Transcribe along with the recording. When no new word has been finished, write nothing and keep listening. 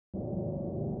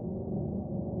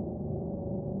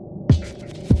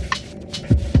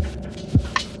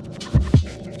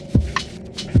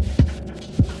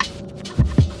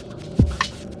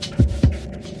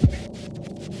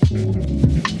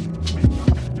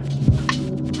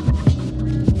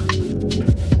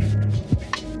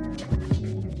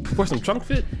For some trunk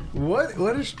fit? What?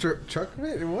 What is truck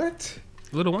fit? What?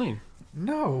 Lil Wayne.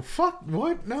 No. Fuck.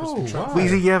 What? No. Why?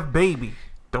 Weezy F baby.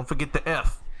 Don't forget the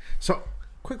F. So,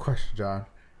 quick question, John.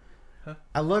 Huh?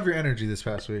 I love your energy this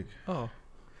past week. Oh.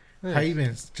 How you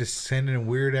been just sending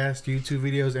weird ass YouTube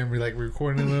videos and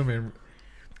recording them and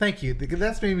thank you.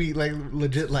 That's made me like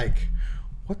legit like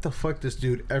what the fuck this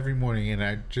dude every morning and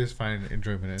I just find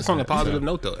enjoyment in it. It's on a positive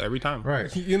note though, every time.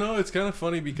 Right. You know, it's kind of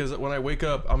funny because when I wake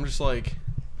up, I'm just like,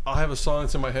 I'll have a song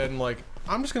that's in my head and like,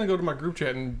 I'm just going to go to my group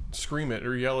chat and scream it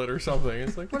or yell it or something.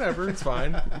 It's like, whatever, it's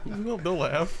fine. They'll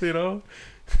laugh, you know?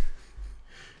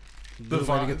 The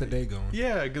way to get the day going.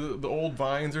 Yeah, the old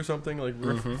vines or something. Like,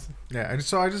 Yeah, I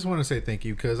just want to say thank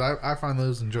you because I find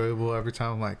those enjoyable every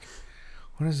time. I'm like,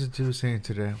 what is it dude saying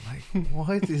today? I'm like,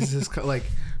 what is this? Like,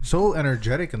 so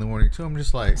energetic in the morning, too. I'm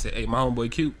just like, Say, hey, my homeboy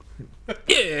cute.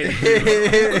 Yeah.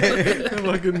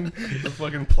 the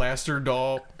fucking plaster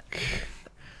doll.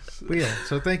 but yeah,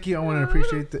 so thank you. I want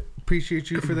to appreciate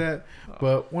you for that.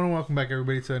 But want to welcome back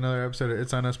everybody to another episode of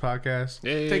It's On Us podcast.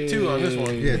 Hey. Take two on this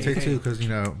one. Yeah, take two because, you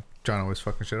know, John always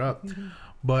fucking shit up.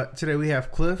 But today we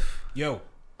have Cliff, Yo.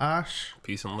 Ash,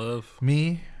 Peace and love.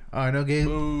 me, no Gabe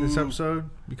Boo. this episode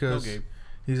because No Gabe.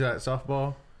 he's at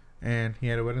softball and he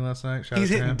had a wedding last night. Shout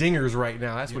He's out to hitting him. dingers right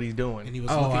now. That's what he's doing. And he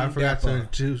was Oh, looking I forgot dapper. to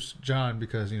juice John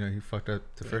because, you know, he fucked up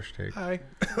the first take. Hi.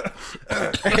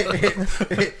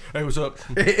 Hey, what's up?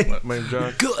 My name's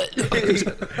John.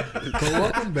 So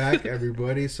welcome back,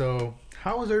 everybody. So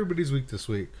how was everybody's week this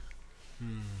week?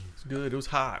 It's good. It was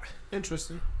hot.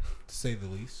 Interesting, to say the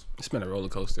least. It's been a roller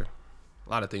coaster. A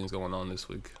lot of things going on this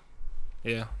week.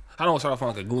 Yeah. I don't want to start off on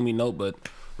like a gloomy note, but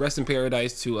rest in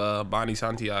paradise to Bonnie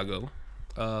Santiago.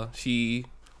 She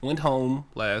went home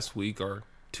last week or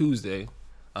Tuesday.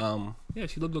 Yeah,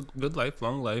 she lived a good life,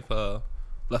 long life.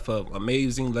 Left an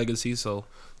amazing legacy. So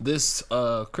this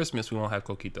Christmas we won't have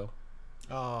Coquito.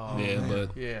 Oh, Yeah, man.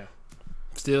 but Yeah.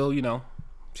 still, you know,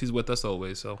 she's with us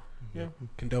always. So Yeah.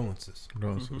 Condolences.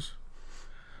 Condolences.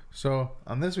 So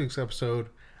on this week's episode,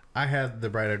 I had the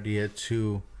bright idea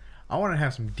I want to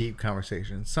have some deep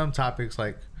conversations. Some topics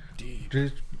like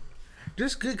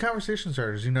just good conversation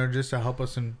starters, you know, just to help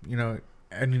us in, you know,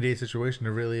 any day situation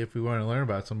to really, if we want to learn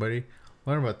about somebody,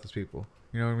 learn about those people.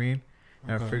 You know what I mean?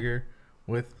 And I figure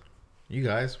with you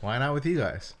guys, why not with you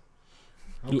guys?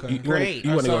 Okay. Great.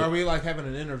 You wanna So go, are we like having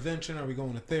an intervention? Are we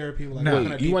going to therapy? Like, No. what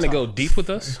kind of you deep want to go talk? deep with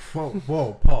us?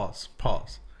 Whoa, pause.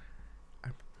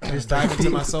 Just dive into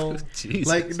my soul. Jesus.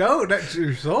 Like, no, that's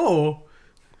your soul.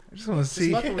 I just want to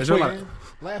see. Just Is there like-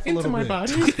 laugh a Into little my bit.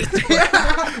 body.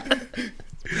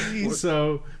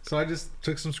 So I just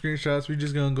took some screenshots. We're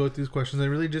just gonna go through these questions and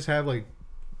really just have like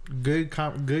good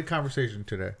conversation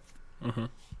today.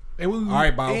 And we, All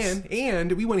right, boss.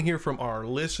 And we want to hear from our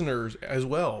listeners as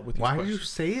well. With these Why do you questions.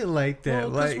 say it like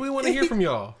that? Well, 'cause like we want to hear from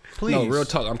y'all. Please. No, real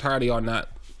talk. I'm tired of y'all not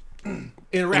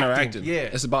Interacting. Yeah.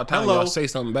 It's about time Hello. y'all say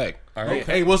something back. All right.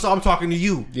 Hey, what's up? I'm talking to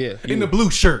you. Yeah, In you. the blue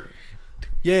shirt.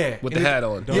 Yeah. With In the hat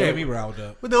on. Don't Yeah. get me riled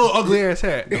up. With the little ugly ass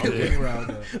hat. Don't get me riled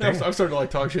up. I'm starting to like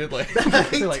talk shit. Like,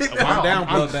 like wow, down,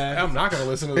 I'm bloodbath. I'm not gonna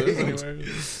listen to this anyway.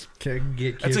 can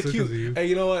get That's kids a because cute. of you. Hey,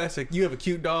 you know what? That's a you have a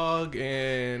cute dog,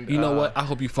 and You know what? I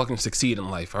hope you fucking succeed in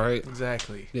life. All right.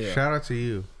 Exactly. Yeah. Shout out to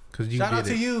you because you Shout did out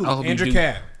to it. you. I hope And you your do.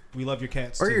 cat. We love your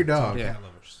cats Or too. your dog. To all Yeah. cat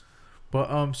lovers.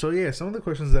 But so yeah, some of the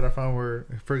questions that I found were,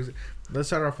 let's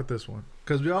start off with this one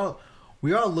because we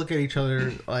all look at each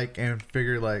other like and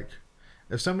figure like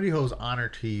if somebody holds honor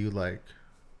to you, like,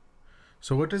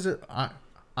 so what does it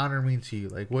honor mean to you?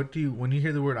 Like, what do you when you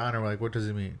hear the word honor, like, what does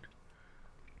it mean?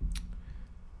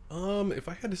 If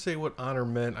I had to say what honor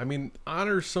meant, I mean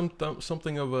honor is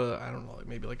something of a I don't know, like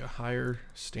maybe like a higher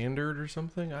standard or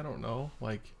something. I don't know,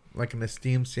 like Like an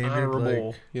esteemed standard, honorable.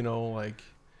 like, You know, like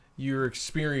you're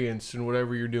experienced in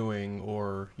whatever you're doing,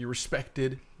 or you're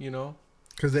respected. You know.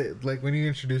 because like when you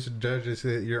introduce a judge, they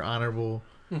say you're honorable,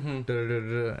 Mm-hmm. da, da, da,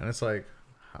 da, and it's like,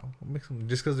 how what makes them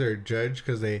just because they're a judge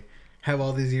because they have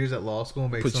all these years at law school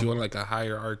makes Put them you in like a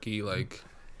hierarchy, like,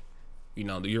 you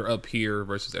know, you're up here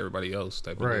versus everybody else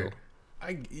type of right.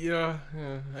 deal. Yeah,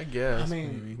 I guess. I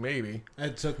mean, maybe.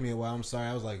 It took me a while. I'm sorry.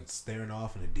 I was like staring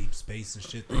off in a deep space and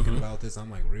shit, thinking about this.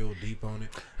 I'm like real deep on it.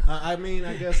 I mean,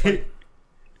 I guess like,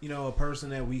 you know, a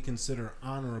person that we consider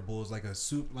honorable is like a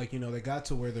soup. Like, you know, they got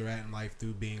to where they're at in life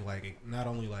through being like not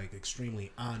only like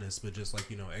extremely honest, but just like,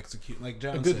 you know, execute. Like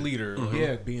John A good said, leader.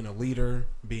 Yeah, being a leader,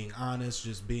 being honest,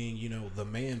 just being, you know, the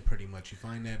man pretty much. You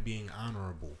find that being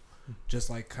honorable. Just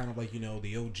like kind of like, you know,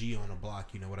 the OG on a block,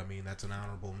 you know what I mean? That's an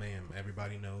honorable man.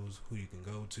 Everybody knows who you can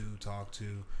go to, talk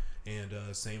to. And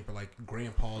same for like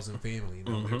grandpas and family. You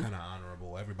know, they're kind of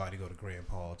honorable. Everybody go to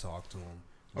grandpa, talk to him.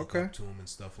 look Okay. up to him and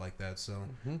stuff like that. So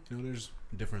you know, there's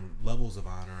different levels of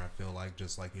honor. I feel like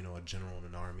just like you know, a general in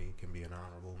an army can be an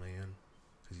honorable man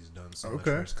because he's done so much for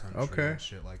Okay. his country Okay. and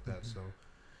shit like that. So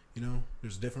you know,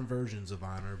 there's different versions of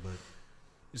honor, but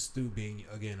it's through being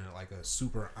again like a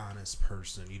super honest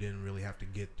person. You didn't really have to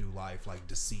get through life like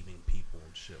deceiving people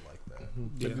and shit like that.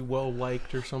 Yeah. To be well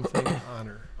liked or something.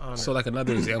 honor. So like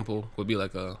another example would be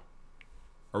like a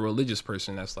religious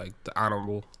person that's like the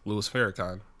Honorable Louis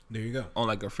Farrakhan. There you go. On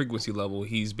like a frequency level,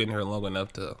 he's been here long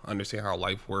enough to understand how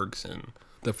life works and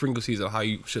the frequencies of how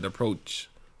you should approach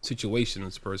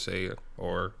situations per se,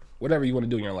 or whatever you want to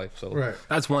do in your life. So Right.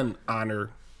 that's one honor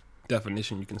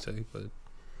definition you can say, but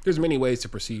there's many ways to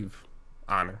perceive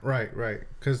honor. Right, right.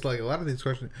 Because like a lot of these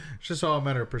questions, it's just all a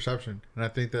matter of perception, and I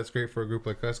think that's great for a group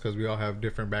like us because we all have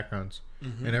different backgrounds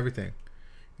and everything.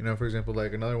 You know, for example,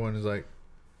 like another one is like,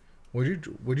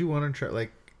 would you want to try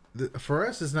like for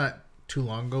us it's not too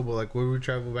long ago, but like would we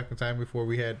travel back in time before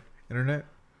we had internet?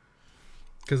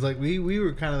 Because like we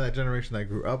were kind of that generation that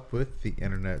grew up with the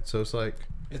internet, so it's like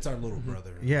It's our little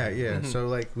brother. yeah. So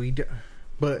like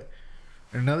but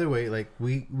another way, like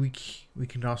we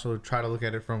can also try to look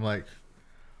at it from like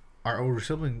our older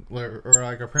sibling or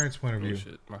like our parents' point of Oh, view.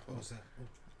 shit, my What fault. was that?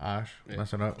 Ash Yeah.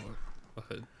 messing up, Go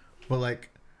ahead. but like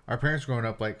our parents growing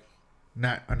up, like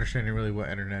not understanding really what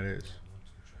internet is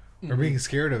or being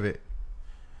scared of it.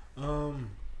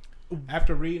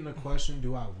 After reading the question,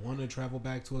 do I want to travel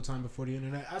back to a time before the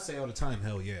internet? I say all the time,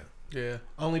 hell yeah. Yeah.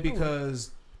 Only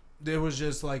because there was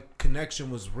just like connection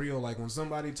was real. Like when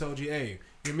somebody told you, "Hey,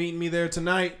 you're meeting me there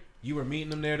tonight," you were meeting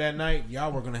them there that night.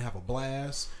 Y'all were gonna have a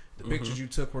blast. The pictures you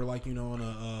took were like on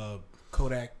a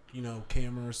Kodak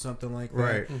camera or something like that.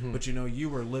 Right. But you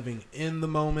were living in the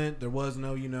moment. There was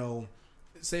no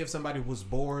say if somebody was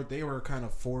bored, they were kind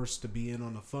of forced to be in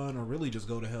on the fun or really just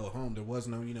go to hell home. There was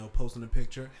no posting a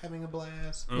picture, having a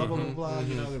blast, blah blah blah blah.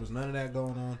 There was none of that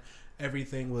going on.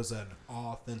 Everything was an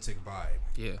authentic vibe.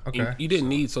 Yeah. Okay. You didn't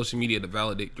need social media to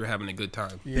validate you're having a good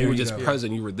time. Yeah, you were you just go.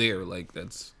 present. You were there. Like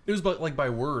that's. It was like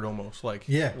by word almost. Like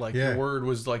Yeah, like yeah. your word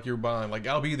was like your bond. Like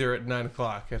I'll be there at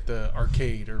 9:00 at the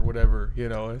arcade or whatever.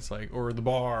 It's like or the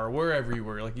bar or wherever you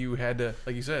were. Like you had to,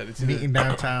 like you said, it's either- Meeting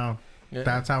downtown. Yeah.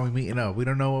 Downtown, we meeting up. We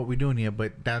don't know what we're doing yet,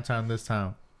 but downtown this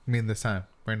time. This time,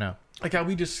 right now. Like how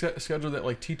we just scheduled that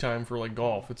like tea time for like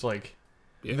golf. It's like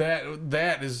Yeah.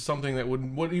 that is something that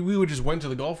we would just went to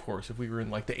the golf course if we were in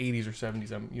like the 80s or 70s.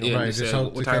 Yeah, Right, they just said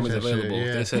hope what to time catch is that shit, available.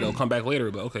 yeah. They said, "Oh, come back later."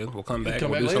 But okay, we'll come back.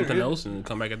 Come We'll back do later, something yeah. else and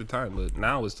come back at the time. But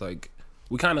now it's like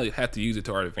we kind of have to use it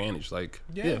to our advantage. Like,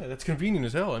 Yeah, that's convenient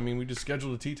as hell. I mean, we just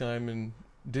scheduled a tea time and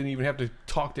didn't even have to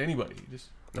talk to anybody. Just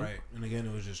Right. And again,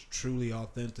 it was just truly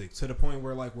authentic to the point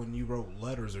where, like, when you wrote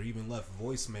letters or even left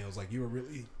voicemails, like, you were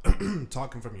really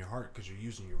talking from your heart because you're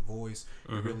using your voice.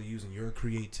 You're really using your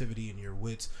creativity and your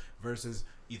wits versus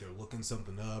either looking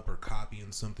something up or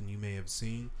copying something you may have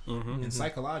seen. And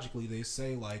psychologically, they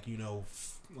say, like,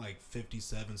 like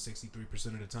 57, 63%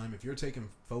 of the time, if you're taking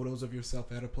photos of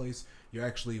yourself at a place, you're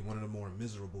actually one of the more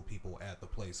miserable people at the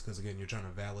place because, again, you're trying to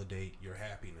validate your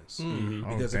happiness.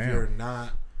 Because if damn. you're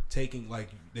not taking, like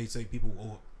they say,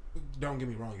 people don't get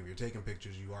me wrong, if you're taking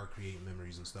pictures you are creating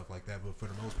memories and stuff like that, but for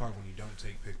the most part when you don't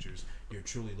take pictures you're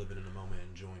truly living in the moment and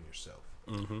enjoying yourself.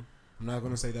 I'm not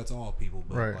going to say that's all people,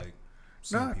 but Right. like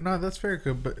some people. No, that's very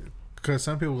good. But because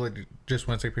some people like just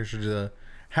want to take pictures to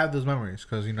have those memories,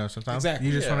 because sometimes Exactly.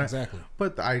 you just Yeah, want to. exactly.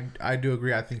 But I do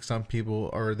agree. I think some people,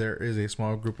 or there is a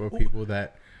small group of people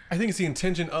that I think it's the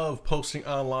intention of posting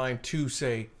online to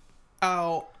say,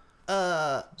 "Oh,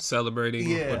 celebrating.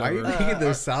 Yeah, are you Whatever. making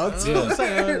those sounds?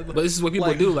 Yeah. But this is what people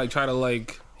Like- do. Like try to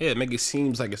make it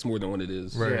seems like it's more than what it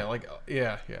is. Right. yeah, like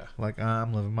yeah." Like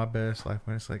I'm living my best life.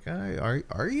 When it's like,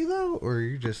 are you though, or are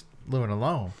you just living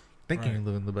alone, thinking Right. you're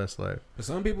living the best life? But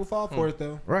some people fall for it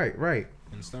though Right.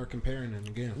 and start comparing, and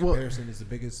again Well- comparison is the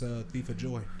biggest thief of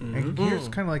joy. And here's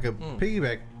kind of like a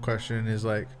piggyback question: is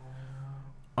like,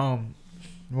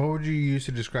 what would you use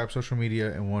to describe social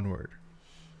media in one word?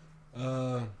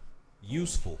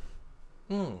 Useful.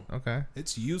 Okay.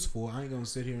 It's useful. I ain't gonna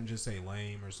sit here and just say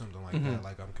lame or something like that.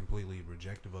 Like I'm completely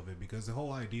rejective of it because the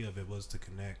whole idea of it was to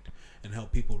connect and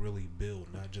help people really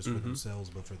build, not just for themselves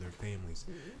but for their families.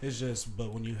 It's just,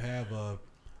 but when you have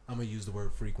I'm gonna use the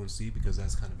word frequency because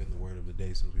that's kind of been the word of the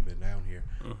day since we've been down here.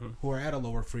 Who are at a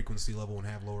lower frequency level and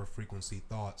have lower frequency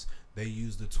thoughts, they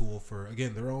use the tool for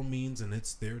again their own means, and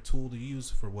it's their tool to use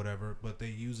for whatever. But they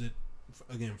use it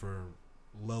again for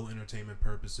low entertainment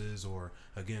purposes, or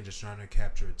again just trying to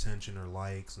capture attention or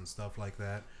likes and stuff like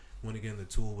that, when again the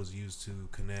tool was used to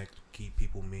connect, keep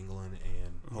people mingling,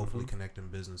 and hopefully connecting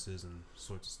businesses and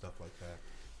sorts of stuff like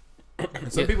that.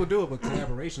 And some people do it with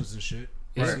collaborations and shit.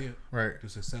 You Yeah. see it Right. through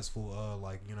successful,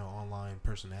 online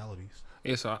personalities.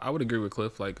 Yeah, so I would agree with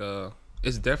Cliff. Like,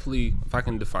 it's definitely, if I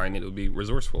can define it, it would be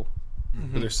resourceful.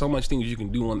 But there's so much things you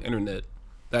can do on the internet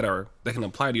that can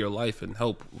apply to your life and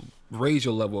help raise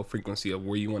your level of frequency of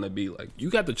where you want to be. Like, you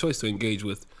got the choice to engage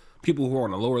with people who are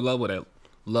on a lower level that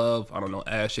love, I don't know,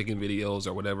 ass shaking videos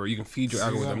or whatever. You can feed your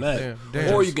algorithm that,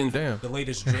 Damn. or you can The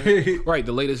latest drip. right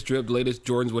the latest drip, the latest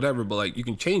Jordans, whatever. But like, you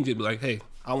can change it. Be like, hey,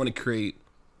 I want to create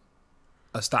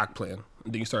a stock plan.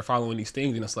 And then you start following these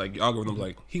things, and it's like your algorithm's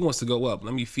like, he wants to go up.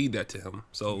 Let me feed that to him.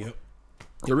 So Yep.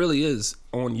 it really is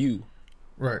on you.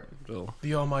 Right. So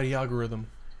The almighty algorithm.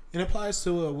 It applies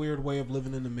to a weird way of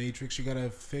living in the Matrix. You gotta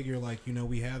figure,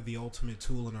 we have the ultimate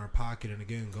tool in our pocket. And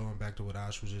again, going back to what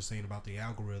Ash was just saying about the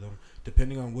algorithm,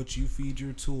 depending on what you feed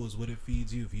your tool is what it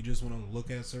feeds you. If you just want to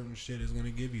look at certain shit, it's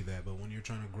gonna give you that. But when you're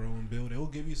trying to grow and build, it will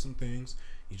give you some things.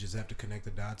 You just have to connect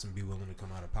the dots and be willing to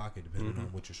come out of pocket, depending on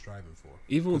what you're striving for.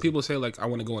 even when people say like, I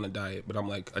want to go on a diet, but I'm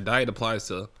like, a diet applies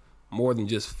to more than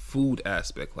just food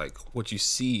aspect. Like what you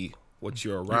see, what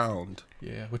you're around,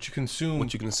 Yeah, what you consume.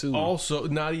 what you consume. Also,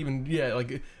 not even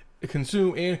like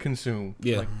consume and consume.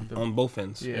 Yeah, Like the- on both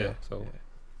ends. Yeah. Yeah. So,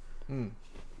 Mm.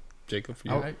 Jacob, for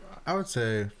you, I- I would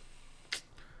say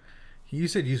you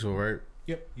said useful, right?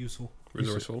 Yep, useful.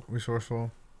 resourceful.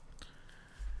 Resourceful.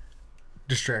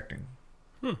 Distracting.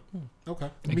 Okay.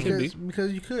 It can be.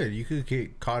 Because you could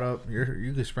get caught up.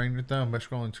 You could sprain your thumb by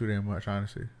scrolling too damn much.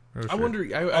 Honestly, Real I shit. wonder.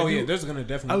 Oh yeah, do- there's gonna I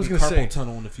definitely was be gonna carpal say-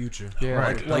 tunnel in the future. Yeah,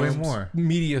 Right, like way more.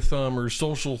 media thumb or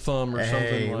social thumb or something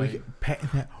Hey, we like. could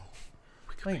patent that.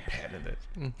 I ain't patented it.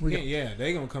 Mm. We Yeah, could, yeah,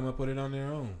 they gonna come up with it on their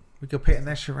own. we could patent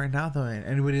that shit right now though. And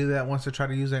anybody that wants to try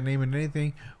to use that name in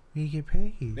anything, we get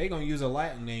paid. They gonna use a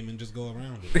Latin name and just go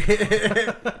around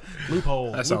it.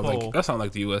 Loophole. That sounds loophole.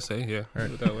 like the USA. Yeah.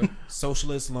 Put it that way.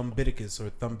 Socialist Lumbidicus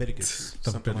or Thumbidicus,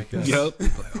 something like that. Yup.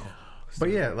 But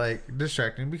yeah, like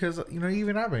distracting because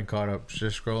even I've been caught up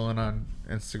just scrolling on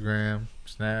Instagram,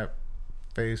 Snap,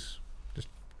 Face, just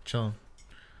chilling.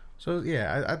 So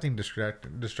yeah, I think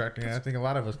distracting. I think a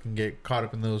lot of us can get caught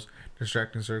up in those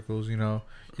distracting circles.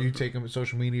 You take a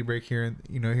social media break here and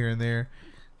here and there.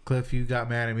 Cliff, you got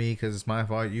mad at me because it's my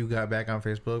fault. You got back on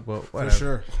Facebook, but For whatever.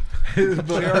 sure. But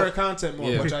Share our content more,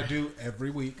 Yeah. which I do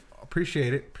every week.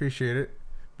 appreciate it.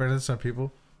 Better than some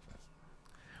people.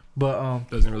 But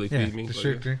Doesn't really yeah, feed me. but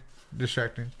yeah.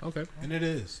 distracting. Okay. And it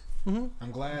is. Mhm.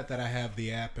 I'm glad that I have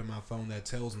the app in my phone that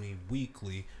tells me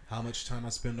weekly how much time I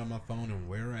spend on my phone and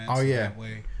where at. Oh, so yeah. That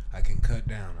way I can cut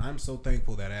down. I'm so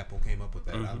thankful that Apple came up with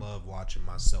that. I love watching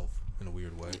myself in a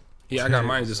weird way. Yeah, I got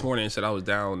mine this morning and said I was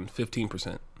down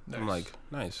 15%. I'm Nice. like,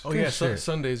 nice. Oh Good yeah, shit.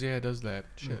 Sundays. Yeah, it does that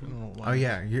shit. I don't know why. Oh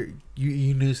yeah, you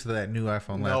new to that new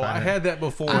iPhone. No, I had that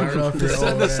before. I don't know if the you're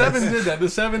old the ass. 7 did that. The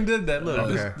 7 did that. Look,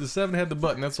 Okay. the 7 had the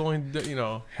button. That's the only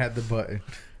had the button.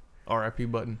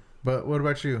 RIP button. But what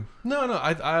about you? No,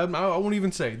 I won't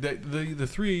even say that the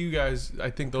three of you guys. I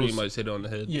think those. Pretty much hit it on the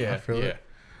head. Yeah, I feel yeah. it.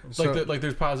 So- Like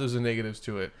there's positives and negatives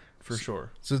to it for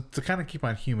sure. So to kind of keep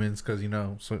on humans, because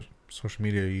social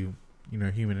media,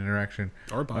 human interaction.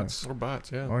 Or bots. Or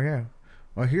bots, yeah. Oh yeah.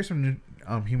 Well, here's some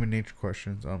new, human nature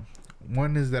questions.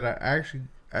 One is that I actually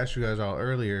asked you guys all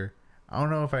earlier. I don't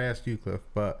know if I asked you, Cliff,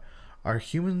 but are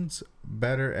humans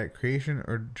better at creation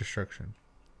or destruction?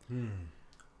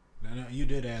 I know you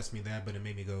did ask me that, but it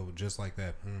made me go just like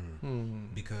that.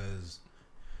 Because,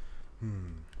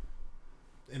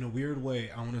 in a weird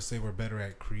way, I want to say we're better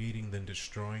at creating than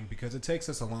destroying because it takes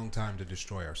us a long time to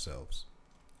destroy ourselves.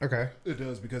 Okay. It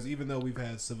does, because even though we've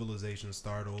had civilizations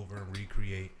start over and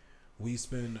recreate, we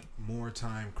spend more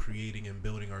time creating and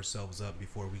building ourselves up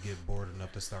before we get bored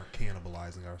enough to start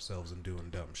cannibalizing ourselves and doing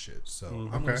dumb shit. So I'm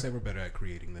going Okay. to say we're better at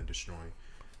creating than destroying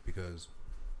because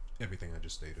everything I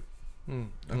just stated.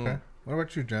 Okay. What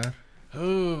about you, John?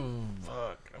 Oh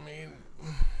fuck! I mean,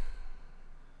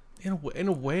 in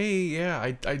a way, yeah.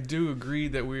 I do agree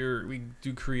that we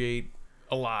do create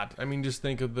a lot. I mean, just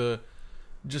think of the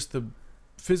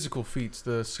physical feats,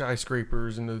 the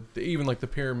skyscrapers, and the even like the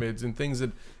pyramids and things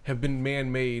that have been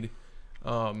man-made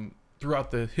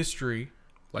throughout the history.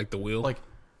 Like the wheel. Like,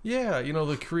 yeah,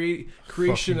 the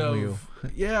creation Fucking of wheel.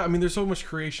 yeah. I mean, there's so much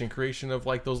creation of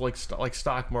like those like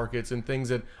stock markets and things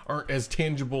that aren't as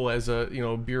tangible as a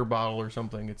beer bottle or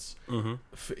something. It's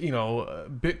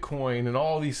Bitcoin and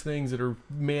all these things that are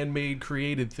man-made,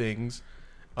 created things,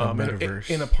 metaverse.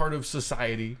 in a part of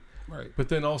society. right. But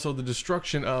then also the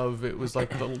destruction of it was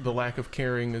like the lack of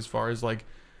caring as far as like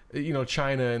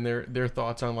China and their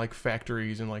thoughts on like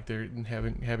factories and like they're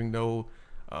having no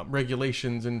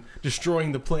regulations and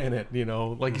destroying the planet.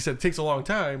 Like you said, it takes a long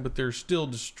time, but they're still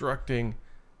destructing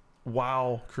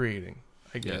while creating.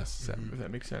 I guess if that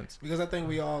makes sense. Because I think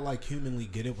we all like humanly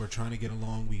get it. We're trying to get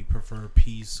along. We prefer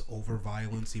peace over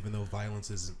violence, even though violence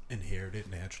is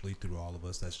inherited naturally through all of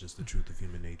us. That's just the truth of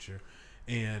human nature.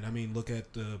 And I mean, look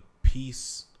at the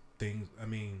peace things. I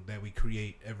mean, that we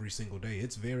create every single day.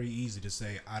 It's very easy to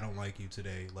say, "I don't like you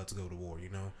today. Let's go to war." You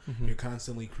know, you're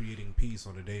constantly creating peace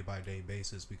on a day by day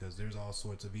basis because there's all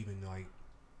sorts of even like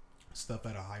stuff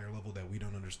at a higher level that we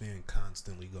don't understand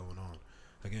constantly going on.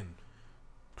 Again,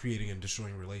 creating and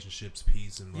destroying relationships,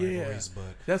 peace, and rivalries.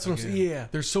 But that's what I'm saying. Yeah,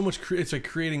 there's so much. It's like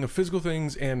creating a physical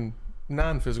things and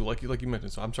non-physical, like you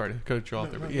mentioned. So I'm sorry to cut you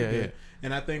off there, but yeah.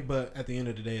 And I think, but at the end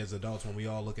of the day, as adults, when we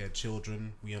all look at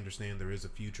children, we understand there is a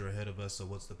future ahead of us. So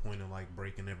what's the point of like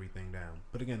breaking everything down?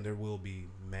 But again, there will be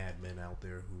madmen out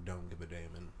there who don't give a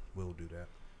damn and will do that.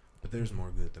 But there's more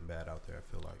good than bad out there,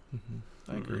 I feel like.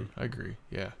 I agree.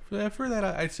 Yeah. For that,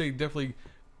 I'd say definitely.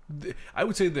 I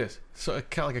would say this, so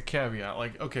kind of like a caveat,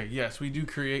 like, okay, yes, we do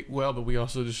create well, but we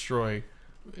also destroy.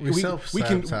 We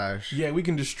self-sabotage. We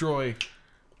can destroy,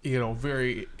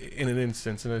 very in an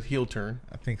instance, in a heel turn.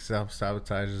 I think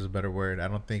self-sabotage is a better word. I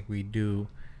don't think we do.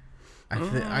 I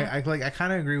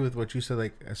kind of agree with what you said,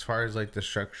 like as far as like the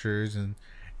structures and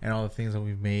all the things that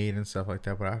we've made and stuff like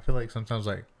that. But I feel like sometimes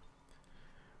like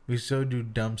we still do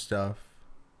dumb stuff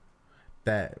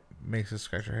that makes us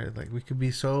scratch our head. Like we could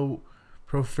be so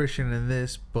proficient in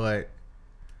this, but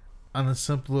on the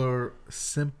simpler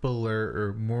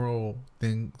or moral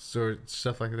things or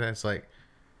stuff like that, it's like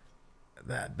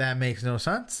that makes no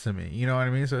sense to me. You know what I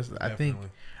mean? So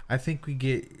I think we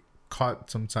get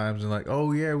caught sometimes and like,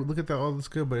 oh yeah, look at that, all this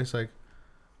good, but it's like,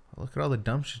 look at all the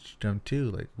dumb shit you've done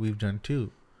too. Like we've done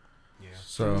too. Yeah.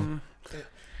 So.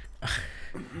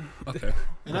 Okay.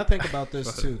 And I think about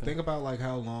this too. Think about like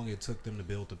how long it took them to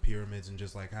build the pyramids and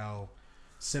just like how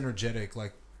synergetic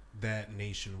like that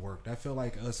nation worked. I feel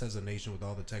like us as a nation with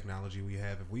all the technology we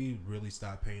have, if we really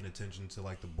stop paying attention to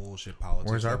like the bullshit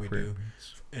politics that we do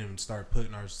and start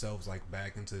putting ourselves like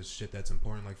back into shit that's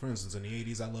important. Like for instance, in the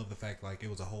 80s, I love the fact like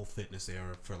it was a whole fitness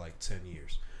era for like 10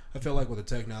 years. I feel like with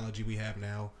the technology we have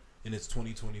now, and it's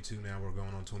 2022 now, we're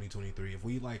going on 2023. If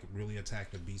we like really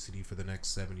attack obesity for the next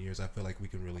 7 years, I feel like we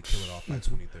can really kill it off by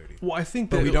 2030. Well, I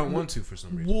think but we don't want to for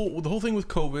some reason. Well, the whole thing with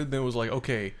COVID, then was like,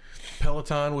 okay,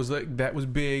 Peloton was like, that was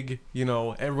big,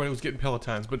 everybody was getting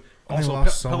Pelotons, but also they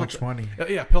lost so much money.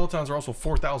 Yeah, Pelotons are also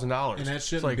 $4,000, and that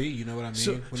shouldn't be. You know what I mean?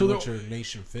 So let your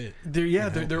nation fit.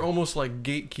 They're almost like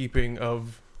gatekeeping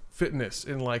of fitness,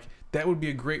 and like that would be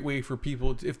a great way for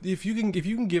people to, if you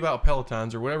can give out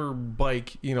Pelotons or whatever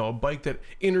bike, a bike that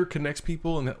interconnects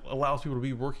people and that allows people to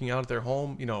be working out at their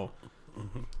home,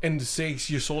 and to say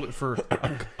you sold it for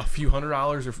a few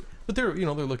 $100s, but they're they're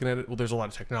looking at it. Well, there's a lot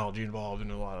of technology involved and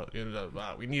a lot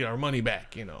of we need our money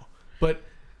back, but.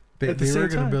 They were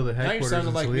going to build a now headquarters you're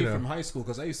sounding like Toledo. me from high school,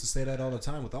 because I used to say that all the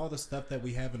time. With all the stuff that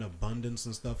we have in abundance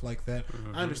and stuff like that,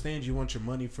 I understand you want your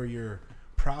money for your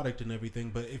product and everything,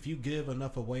 but if you give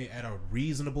enough away at a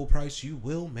reasonable price, you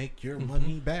will make your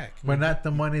money back. But not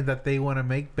the money that they want to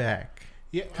make back.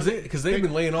 Yeah, because they've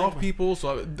been laying off people,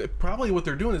 so probably what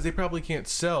they're doing is they probably can't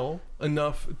sell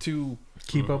enough to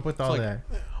keep up with all that.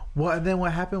 Well, and then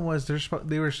what happened was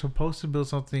they were supposed to build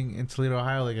something in Toledo,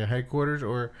 Ohio, like a headquarters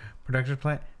or production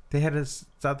plant. They had to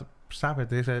stop it.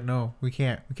 They said, no, we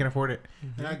can't afford it.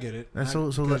 And I get it.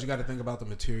 Because you got to think about the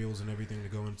materials and everything to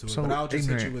go into it. But I'll just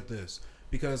hit you with this.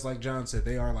 Because like John said,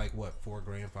 they are like, what,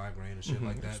 $4,000, $5,000 and shit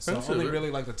like that. Expensive. So only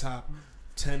really like the top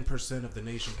 10% of the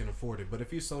nation can afford it. But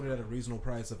if you sold it at a reasonable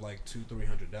price of like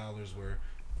 $200-$300 where,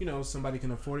 somebody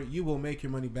can afford it, you will make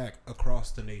your money back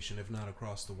across the nation, if not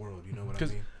across the world. You know what I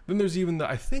mean? Then there's even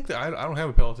I think that I don't have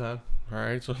a Peloton. All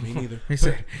right, so me neither. he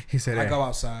said I go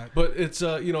outside. But it's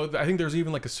I think there's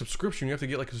even like a subscription. You have to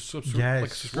get like a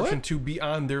subscription to be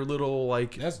on their little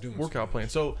like workout plan.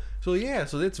 So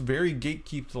it's very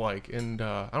gatekeeped like, and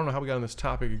I don't know how we got on this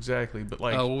topic exactly, but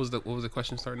like what was the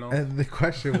question starting off? And the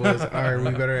question was, are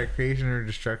we better at creation or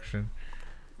destruction?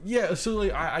 Yeah, so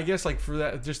like I guess like for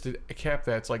that, just to cap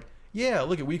that, it's like, yeah,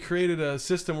 look, we created a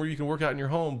system where you can work out in your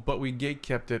home, but we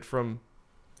gatekept it from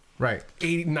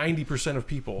 90% of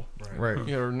people, right?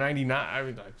 Or 99. I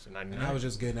mean, 99. And I was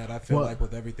just getting at, I feel like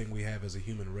with everything we have as a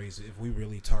human race, if we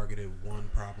really targeted one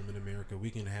problem in America, we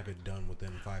can have it done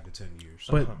within 5 to 10 years.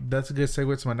 But that's a good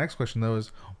segue to my next question, though: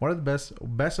 is what are the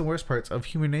best and worst parts of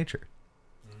human nature?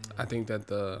 I think that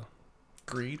the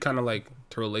greed, kind of like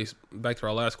to relate back to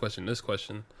our last question, this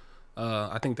question,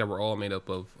 I think that we're all made up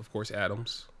of course,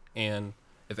 atoms, and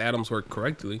if atoms work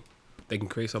correctly, they can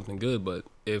create something good. But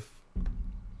if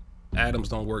atoms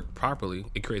don't work properly,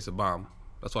 it creates a bomb.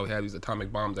 That's why we have these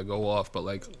atomic bombs that go off. But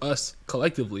like us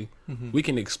collectively, we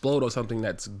can explode on something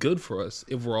that's good for us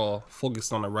if we're all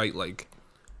focused on the right like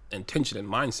intention and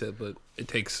mindset. But it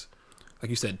takes, like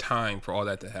you said, time for all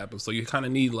that to happen. So you kind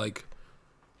of need like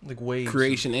waves.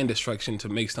 creation and destruction to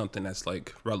make something that's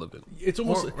like relevant. It's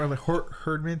almost or like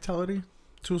herd mentality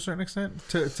to a certain extent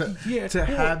to well,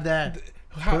 have that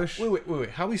push. Wait.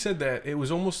 How we said that, it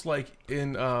was almost like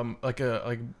in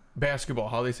like basketball.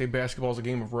 How they say basketball is a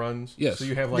game of runs. Yes. So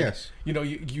you have like Yes.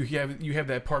 you have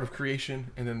that part of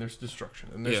creation, and then there's destruction,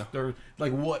 and there's Yeah. there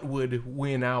like what would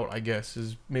win out. I guess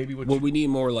is maybe what. Well, we need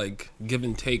more like give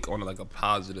and take on like a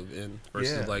positive end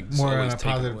versus Yeah. like More on always a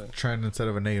taking positive away. trend instead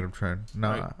of a negative trend.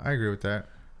 No, Right. I agree with that.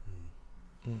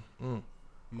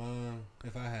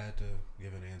 If I had to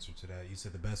give an answer to that, you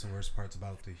said the best and worst parts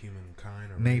about the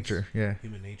humankind or Nature, yeah.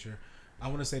 human nature. I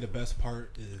want to say the best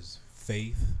part is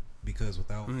faith, because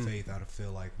without faith, I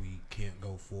feel like we can't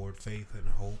go forward. Faith and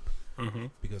hope,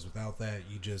 because without that,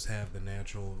 you just have the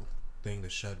natural thing to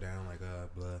shut down. Like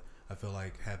blah. I feel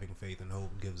like having faith and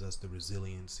hope gives us the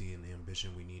resiliency and the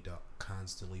ambition we need to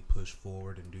constantly push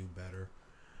forward and do better.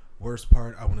 Worst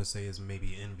part, I want to say, is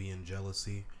maybe envy and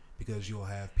jealousy, because you'll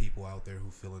have people out there who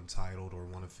feel entitled or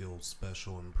want to feel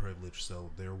special and privileged,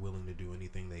 so they're willing to do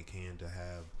anything they can to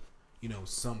have,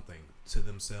 something to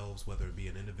themselves, whether it be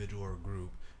an individual or a group,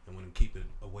 and want to keep it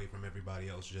away from everybody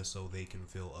else just so they can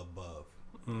feel above.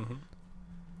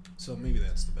 So maybe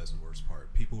that's the best and worst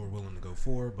part. People who are willing to go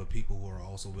forward, but people who are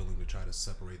also willing to try to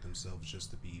separate themselves just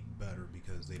to be better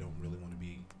because they don't really want to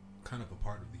be kind of a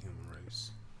part of the human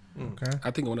race. Okay. I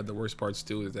think one of the worst parts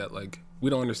too is that like we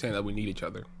don't understand that we need each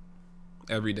other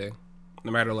every day,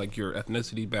 no matter like your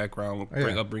ethnicity, background,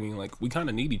 upbringing. Like we kind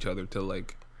of need each other to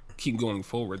like keep going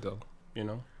forward, though.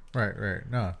 Right.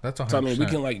 No, that's 100%. So I mean, we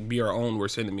can like be our own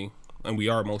worst enemy, and we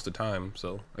are most of the time.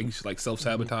 So I guess like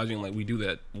self-sabotaging, like we do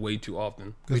that way too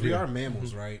often. Because we are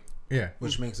mammals, right? Yeah.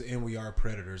 Which makes it, and we are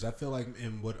predators. I feel like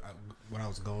in what I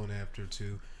was going after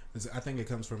too is I think it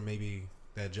comes from maybe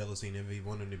that jealousy and envy,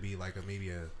 wanting to be like maybe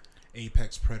a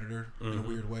apex predator in a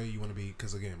weird way. You want to be,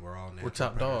 because again, we're all natural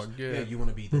top predators. dog, yeah. You want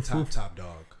to be the top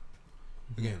dog.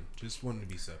 Again, just wanting to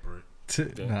be separate.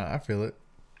 Nah, I feel it.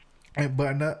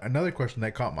 But another question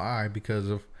that caught my eye because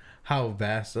of how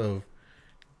vast of,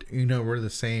 we're the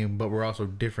same, but we're also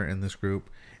different in this group,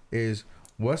 is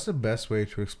what's the best way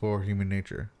to explore human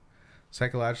nature?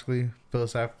 Psychologically,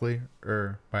 philosophically,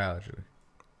 or biologically?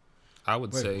 I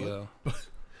would say.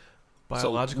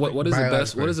 Biologically, So what is the best?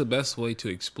 Biologically. What is the best way to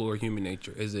explore human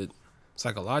nature? Is it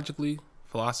psychologically,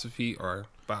 philosophy, or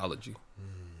biology?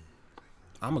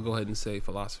 I'm gonna go ahead and say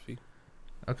philosophy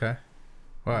Okay.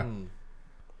 Why?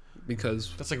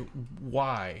 because that's like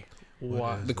why?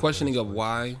 Why? is the questioning best of way to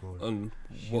why explore and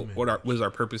human what is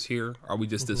our purpose here? Are we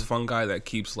just this fungi that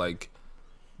keeps like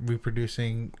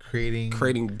Reproducing,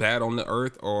 creating bad on the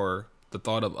earth, or the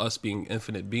thought of us being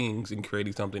infinite beings and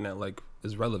creating something that like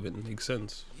is relevant and makes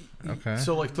sense? Okay.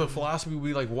 So like the philosophy would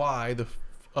be like why, the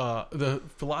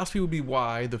philosophy would be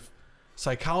why, the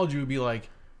psychology would be like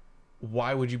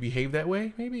why would you behave that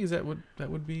way? Maybe is that what that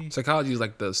would be? Psychology is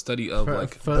like the study of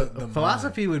like the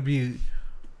philosophy would be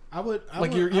I would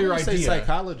your say idea.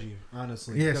 psychology,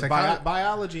 honestly. Yeah, Because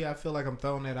biology, I feel like I'm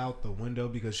throwing that out the window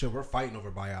because shit, we're fighting over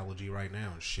biology right now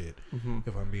and shit.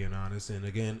 If I'm being honest, and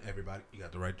again, everybody, you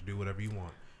got the right to do whatever you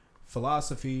want.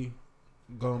 Philosophy,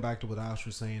 going back to what Ash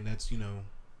was saying, that's Your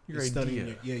it's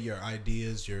studying idea. your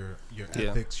ideas, your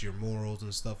ethics, your morals,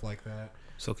 and stuff like that.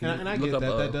 so can And I you get look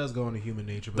that up that does go into human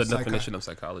nature. the But definition of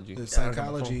psychology? the Yeah, I got my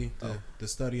psychology, phone. the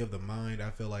study of the mind.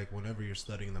 I feel like whenever you're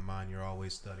studying the mind, you're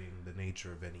always studying the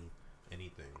nature of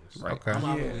anything. So Right. Okay. I'm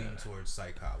Yeah. leaning towards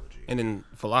psychology. And then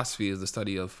philosophy is the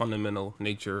study of fundamental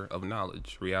nature of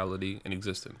knowledge, reality, and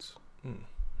existence.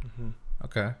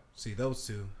 okay. See, those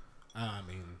two, I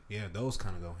mean, yeah, those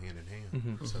kind of go hand in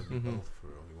hand. So you both for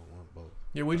real, you want both.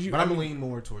 Yeah, would you? But I I'm mean, lean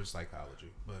more towards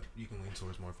psychology. But you can lean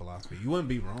towards more philosophy. You wouldn't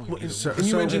be wrong. well, either so- way. and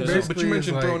you mentioned, but basically you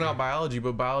mentioned it's throwing like- out biology,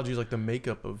 but biology is like the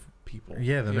makeup of people.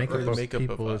 Yeah, the makeup or of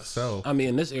people us. itself. I mean,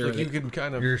 in this era, Like you can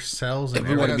kind of Your cells and if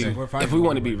we want to everything. be We're fighting if we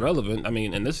want to over be it. relevant, I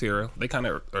mean, in this era, they kind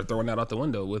of are throwing that out the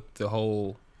window with the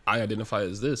whole "I identify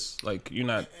as this." Like you're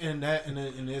not. And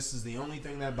this is the only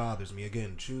thing that bothers me.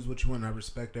 Again, choose what you want. I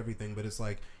respect everything, but it's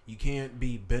like you can't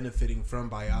be benefiting from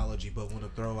biology, but want to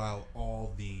throw out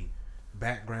all the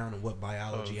background of what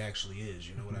biology actually is.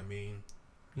 You know what I mean?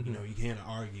 You know, you can't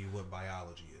argue what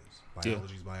biology is.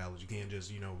 Biology is biology. You can't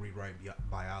just rewrite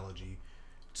biology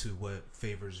to what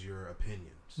favors your opinions.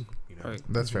 You know, Right.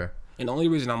 That's fair. And the only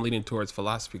reason I'm leaning towards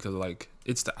philosophy because like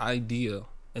it's the idea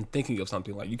and thinking of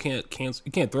something. Like you can't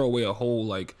throw away a whole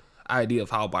like idea of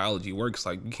how biology works.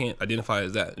 Like, you can't identify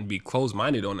as that and be closed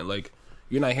minded on it. Like,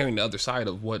 you're not hearing the other side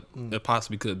of what it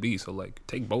possibly could be. So like,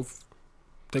 take both.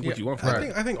 Take what you want from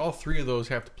it. I think all three of those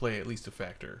have to play at least a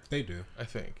factor. They do. I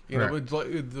think know it's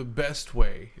like, the best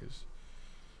way is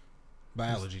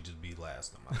Biology just be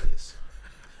last on my list.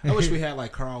 I wish we had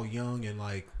like Carl Jung and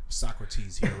like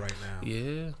Socrates here right now.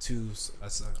 Yeah. Two a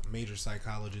major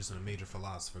psychologist and a major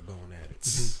philosopher going at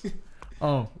it.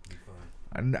 Oh, Be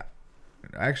fun.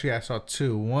 actually, I saw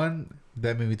two. One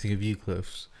that made me think of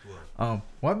Euclif's. What?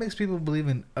 What makes people believe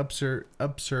in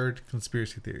absurd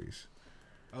conspiracy theories?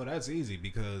 Oh, that's easy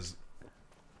because,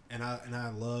 and I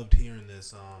loved hearing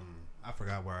this. I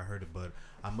forgot where I heard it, but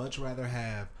I much rather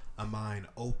have a mind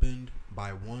opened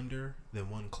by wonder than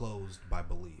one closed by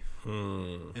belief.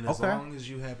 And as long as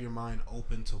you have your mind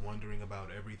open to wondering about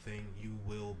everything, you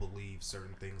will believe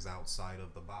certain things outside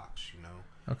of the box. You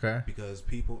know. Okay. Because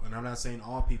people, and I'm not saying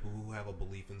all people who have a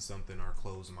belief in something are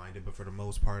closed-minded, but for the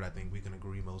most part, I think we can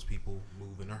agree most people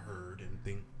move in a herd and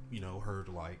think,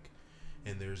 herd-like.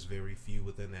 And there's very few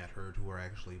within that herd who are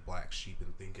actually black sheep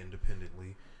and think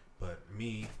independently. But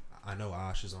me, I know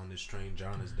Ash is on this train.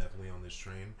 John is definitely on this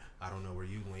train. I don't know where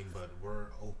you lean, but we're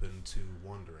open to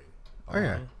wondering. Oh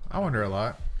yeah, I wonder a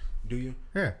lot. Do you?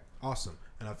 Yeah. Awesome.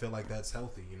 And I feel like that's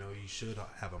healthy. You should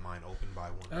have a mind open by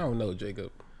I wondering. don't know,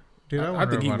 Jacob. Dude, I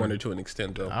think he wondered to an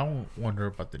extent though. I wonder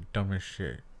about the dumbest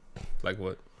shit. Like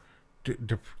what?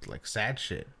 Like sad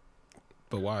shit.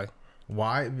 But why?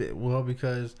 Why? Well,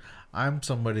 because I'm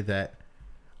somebody that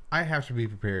I have to be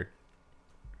prepared.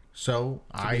 So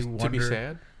to be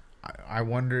sad. I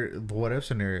wonder the what if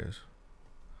scenarios.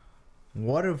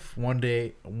 What if one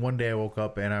day I woke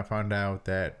up and I found out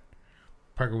that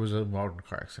Parker was involved in a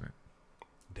car accident?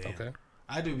 Damn. Okay.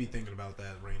 I do be thinking about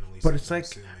that randomly. But it's like, sometimes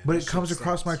too, man. but That it comes shit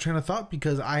across my sucks. train of thought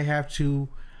because I have to,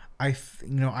 I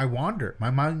wander.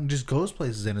 My mind just goes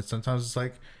places, and sometimes it's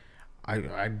like,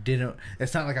 I didn't.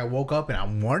 It's not like I woke up and I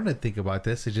wanted to think about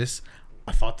this. It just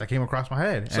a thought that came across my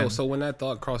head. So when that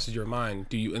thought crosses your mind,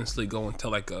 do you instantly go into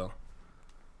like a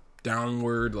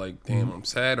downward, like, damn, I'm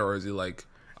sad, or is it like,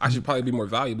 I should probably be more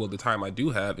valuable the time I do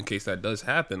have in case that does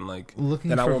happen? Like, looking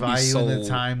then I for won't be value so. in the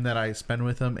time that I spend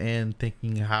with them and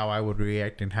thinking how I would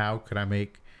react and how could I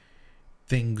make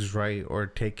things right or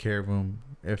take care of them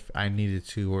if I needed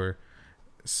to, or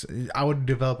I would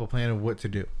develop a plan of what to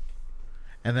do.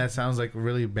 And that sounds like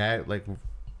really bad, like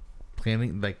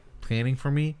planning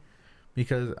for me,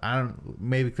 because I don't.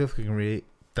 Maybe Cliff can relate.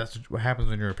 That's what happens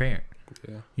when you're a parent.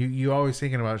 Yeah. You always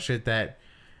thinking about shit that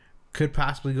could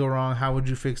possibly go wrong. How would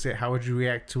you fix it? How would you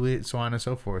react to it? So on and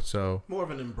so forth. So More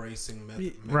of an embracing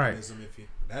Right. mechanism.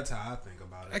 That's how I think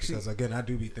about it. Actually- Because again, I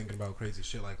do be thinking about crazy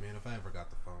shit. Like, man, if I ever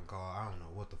got the phone call, I don't know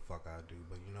what the fuck I'd do.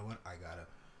 But you know what? I gotta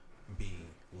be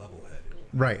level-headed.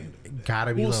 right,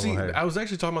 gotta be Well, level see, headed. I was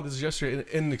actually talking about this yesterday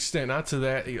in an extent, not to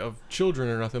that of children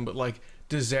or nothing, but like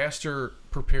disaster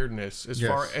preparedness, as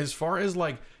Yes. far as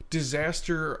like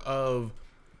disaster of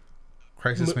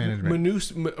Crisis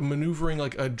management. maneuvering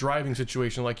like a driving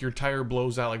situation, like your tire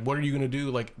blows out, like what are you gonna do?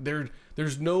 Like there's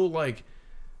no like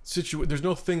there's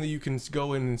no thing that you can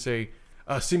go in and say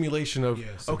a simulation of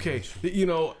okay,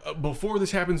 before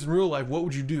this happens in real life, what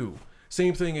would you do?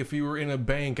 Same thing if you were in a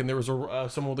bank and there was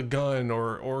someone with a gun,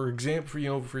 or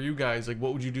example for you guys, like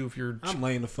what would you do if you're I'm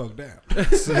laying the fuck down.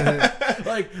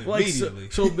 like Immediately.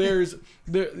 so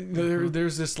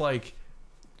there's this like,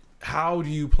 how do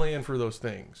you plan for those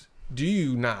things? Do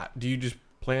you not? Do you just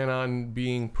plan on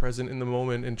being present in the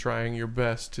moment and trying your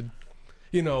best to,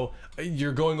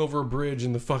 you're going over a bridge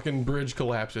and the fucking bridge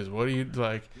collapses. What do you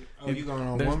like? Oh, you going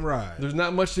on there's- one ride? There's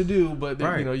not much to do, but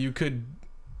then, Right. you could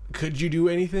you do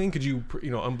anything? Could you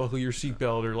unbuckle your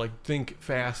seatbelt or like think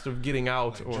fast of getting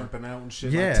out Like or jumping out and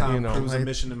shit. Yeah, like Tom you know, Cruise in like-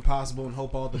 Mission Impossible and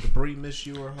hope all the debris miss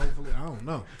you, or hopefully I don't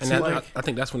know. And See, that, like- I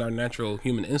think that's when our natural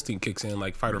human instinct kicks in,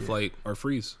 like fight or flight or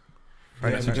freeze.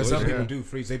 Right, Yeah, because some situation. people do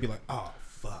freeze. They be like, oh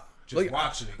fuck, just Like,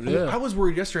 watching it. Yeah. I was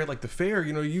worried yesterday at like the fair.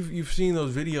 You've seen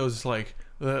those videos, like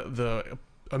the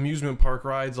amusement park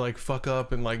rides like fuck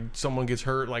up and like someone gets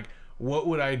hurt. Like, what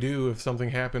would I do if something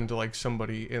happened to like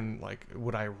somebody? And like,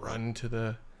 would I run to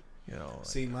the, like,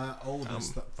 See, my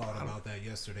oldest thought about that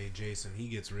yesterday, Jason. He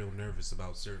gets real nervous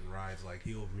about certain rides. Like,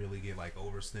 he'll really get like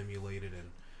overstimulated,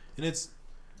 and it's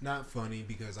not funny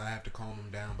because I have to calm him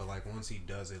down. But like once he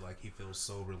does it, like he feels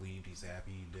so relieved. He's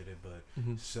happy he did it.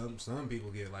 But some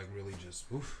people get like really just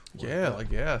oof. worked yeah, up.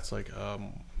 like it's like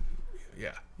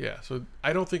yeah. So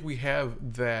I don't think we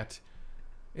have that.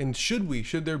 And should we?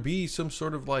 Should there be some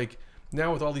sort of like,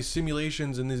 now with all these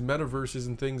simulations and these metaverses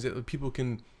and things that people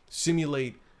can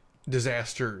simulate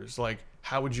disasters, like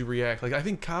how would you react? Like I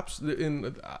think cops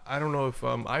in I don't know if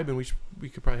Ivan we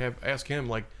could probably ask him,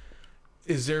 like,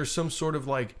 is there some sort of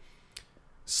like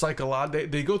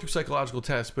they go through psychological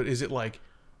tests, but is it like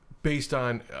based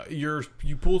on you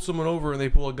pull someone over and they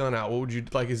pull a gun out, what would you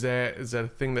like? Is that a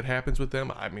thing that happens with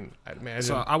them? I mean, I'd imagine.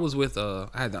 So I was with I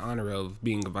had the honor of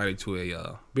being invited to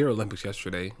a beer Olympics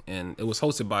yesterday, and it was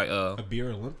hosted by A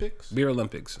beer Olympics? Beer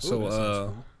Olympics. Ooh, So that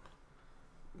sounds cool.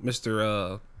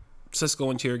 Mr. Cisco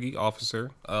and Cherokee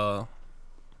officer,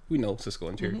 we know Cisco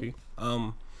and Cherokee.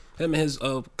 Him and his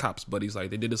cops buddies,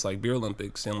 like they did this like beer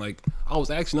Olympics, and like I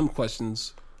was asking them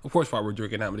questions, of course while we're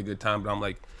drinking, having a good time, but I'm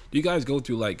like, do you guys go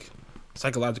through like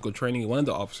psychological training? One of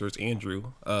the officers, Andrew,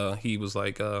 he was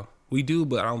like, we do,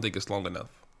 but I don't think it's long enough.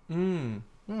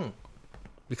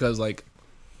 Because like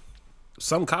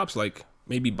some cops like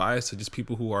may be biased to just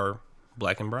people who are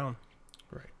black and brown.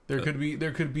 Right. There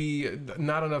could be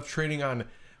not enough training on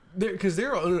because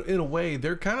they're in a way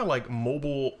they're kind of like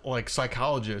mobile like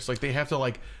psychologists. Like they have to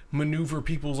like maneuver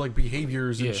people's like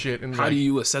behaviors and shit. And how like, do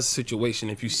you assess a situation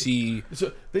if you see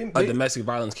a domestic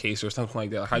violence case or something like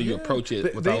that? How do you approach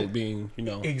it without being,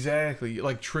 exactly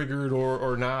like triggered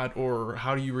or not, or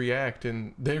how do you react?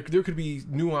 And there could be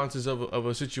nuances of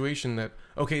a situation that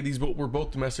okay, these were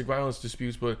both domestic violence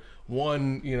disputes, but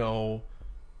one,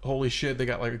 holy shit, they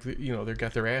got like they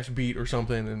got their ass beat or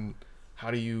something, and how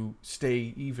do you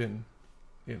stay even?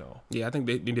 Yeah, I think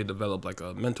they need to develop like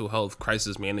a mental health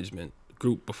crisis management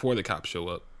group before the cops show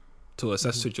up to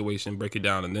assess the situation, break it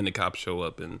down, and then the cops show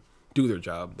up and do their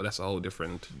job. But that's a whole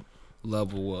different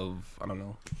level of, I don't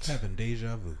know. It's having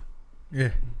deja vu. Yeah.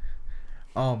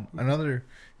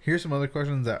 Here's some other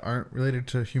questions that aren't related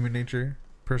to human nature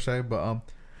per se, but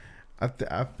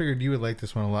I figured you would like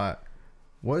this one a lot.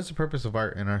 What is the purpose of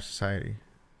art in our society?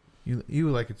 You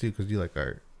would like it too because you like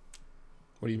art.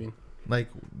 What do you mean? Like,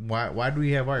 why do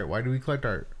we have art? Why do we collect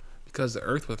art? Because the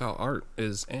earth without art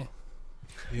is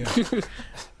Yeah.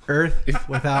 Earth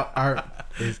without art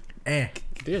is Yeah,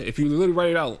 if you literally write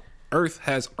it out, earth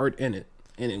has art in it.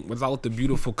 And without the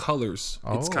beautiful colors,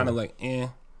 it's kind of like,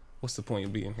 what's the point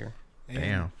of being here?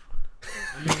 Damn.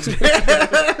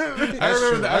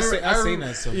 I seen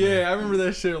that somewhere. Yeah, I remember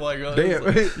that shit. Like, Damn.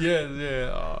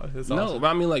 yeah. Oh, that's awesome. No, but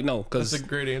I mean, like, no, because That's a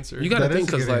great answer. you got to That think,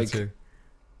 is a because good like answer.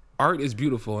 art is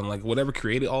beautiful, and like whatever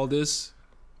created all this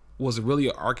was really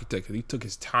an architect. He took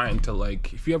his time to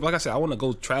like, if you ever, like I said, I want to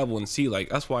go travel and see, like,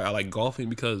 that's why I like golfing,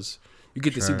 because you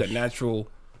get to see the natural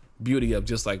beauty of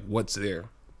just like what's there,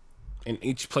 and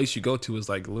each place you go to is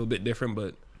like a little bit different,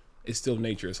 but it's still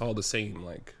nature. It's all the same,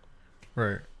 like,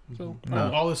 Right. so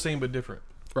all the same but different.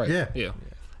 right. Yeah.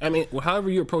 I mean, however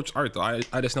you approach art, though,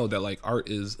 I just know that like art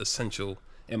is essential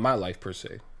in my life per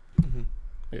se.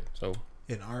 Yeah. So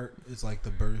And art is like the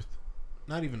birth,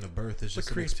 not even the birth, it's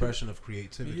just an expression of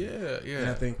creativity. Yeah. And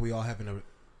I think we all have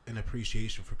an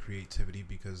appreciation for creativity,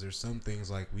 because there's some things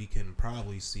like we can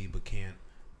probably see but can't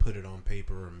put it on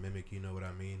paper or mimic, you know what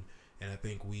I mean? And I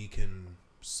think we can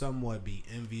somewhat be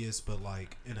envious, but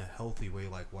like in a healthy way,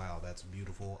 like, wow, that's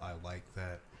beautiful, I like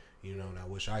that, and I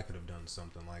wish I could have done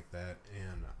something like that,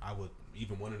 and I would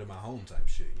even want it in my home type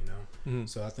shit,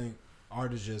 So I think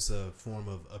art is just a form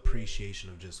of appreciation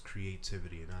of just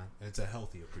creativity, and it's a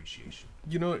healthy appreciation.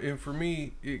 And for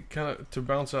me, it kind of to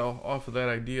bounce off of that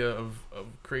idea of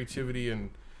creativity, and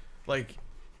like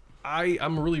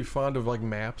I'm really fond of like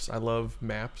maps. I love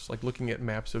maps, like looking at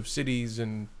maps of cities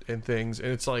and things,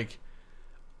 and it's like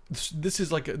this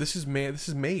is made.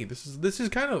 This is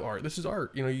kind of art. This is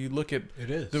art. You look at It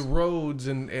is. the roads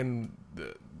and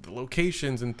the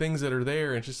locations and things that are there,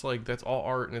 and it's just like that's all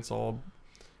art, and it's all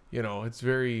it's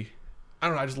very, I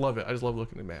don't know, I just love it. I just love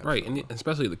looking at maps. right, and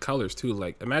especially the colors too.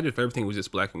 Like, imagine if everything was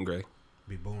just black and gray.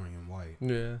 Be boring and white.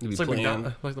 Yeah, be it's like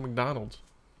playing. like the McDonald's.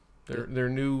 They're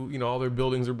new. All their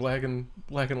buildings are black and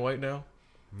white now.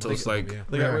 So it's like, Yeah.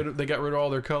 They got rid of all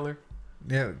their color.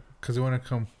 Yeah, because we want to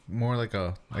come more like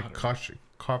a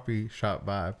coffee shop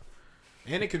vibe.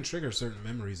 And it can trigger certain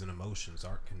memories and emotions.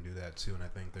 Art can do that too, and I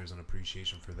think there's an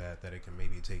appreciation for that it can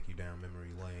maybe take you down memory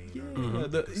lane or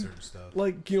think of certain stuff.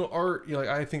 Like art. Like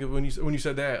I think of when you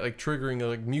said that, like triggering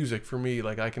like music for me.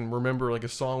 Like I can remember like a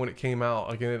song when it came out.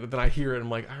 Like and then I hear it, and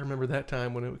I'm like, I remember that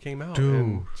time when it came out. Dude,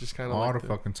 and just kind of all like the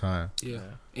fucking time. yeah,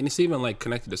 and it's even like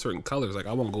connected to certain colors. Like,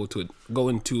 I won't go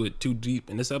into it too deep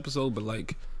in this episode, but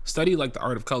like study like the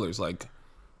art of colors. Like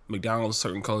McDonald's,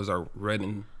 certain colors are red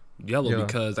and yellow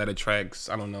because that attracts,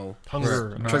 I don't know,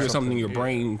 hunger, trigger something in your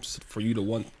brain for you to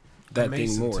want that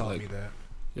Mason thing more. taught Like, me that.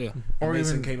 Yeah. Or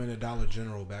Mason even came in a Dollar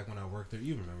General back when I worked there.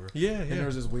 You remember? Yeah, And there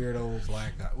was this weird old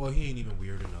black guy. Well, he ain't even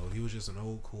weird and old. He was just an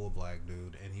old, cool black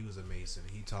dude, and he was a Mason.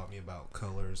 He taught me about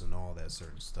colors and all that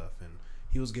certain stuff, and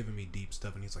he was giving me deep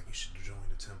stuff, and he's like, you should join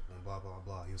the temple and blah, blah,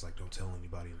 blah. He was like, don't tell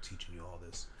anybody I'm teaching you all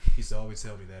this. He used to always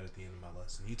tell me that at the end of my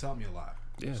lesson. He taught me a lot.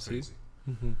 It Yeah, was see? crazy.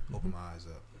 Mm-hmm. Opened my eyes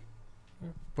up.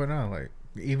 but no, like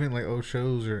even like old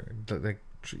shows or like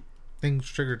things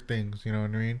triggered things. You know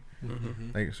what I mean?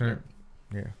 Mm-hmm. Like certain,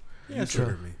 yeah. Yeah, You so,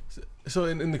 triggered me. so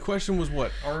and the question was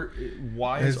what art?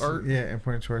 Why is It's, art? yeah,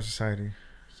 important to our society.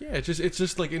 Yeah, it's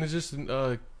just like, and it's just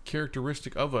a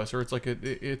characteristic of us, or it's like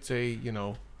it's a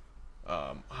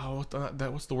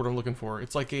what's the word I'm looking for?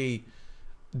 It's like a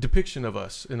depiction of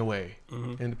us in a way,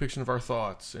 Mm-hmm. and depiction of our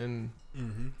thoughts, and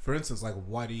Mm-hmm. For instance, like,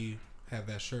 why do you have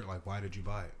that shirt? Like, why did you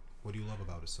buy it? What do you love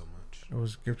about it so much? It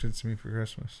was gifted to me for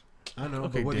Christmas. I know,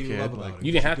 Okay, but what do you dickhead, love about like- it?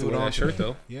 You didn't have to threw wear it that on shirt today.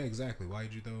 though. Yeah, exactly. Why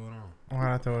did you throw it on? Why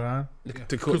did I throw it on? Yeah.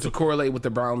 To correlate with the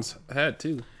Browns hat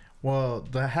too. Well,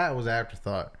 the hat was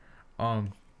afterthought.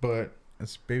 But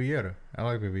it's Baby Yoda. I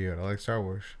like Baby Yoda. I like Star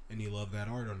Wars. And you love that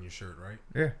art on your shirt, right?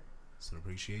 Yeah. It's an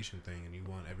appreciation thing, and you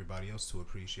want everybody else to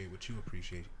appreciate what you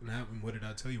appreciate. And what did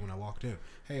I tell you when I walked in?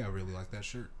 Hey, I really like that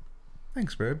shirt.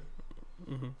 Thanks, babe.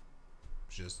 Mm-hmm.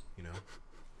 It's just,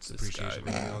 it's This appreciation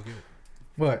guy, that we all get.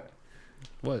 What?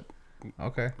 What?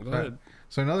 Okay. Go ahead.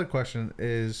 So another question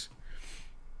is,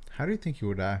 how do you think you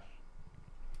will die?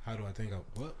 How do I think of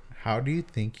what? How do you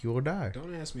think you will die?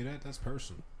 Don't ask me that. That's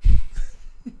personal.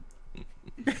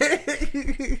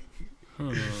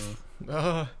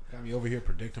 uh, Got me over here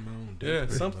predicting my own death. yeah,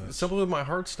 pretty something much. with my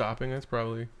heart stopping. That's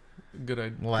probably a good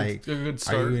idea. Like, a good Are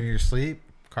start. you in your sleep?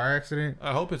 Car accident?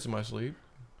 I hope it's in my sleep.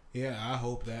 Yeah, I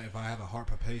hope that if I have a heart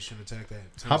palpitation attack, that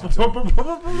Hop, turns hop, into, hop,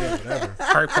 hop, hop. yeah, whatever.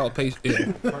 Heart palpitation.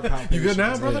 Yeah. Heart palpitation You good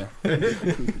now, brother?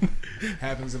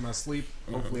 happens in my sleep.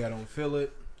 Hopefully, I don't feel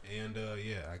it, and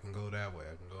yeah, I can go that way.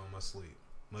 I can go in my sleep.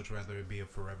 Much rather it be a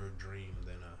forever dream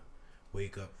than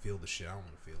wake up, feel the shit. I don't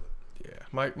want to feel it. Yeah,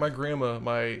 my grandma,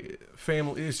 my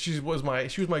family, she was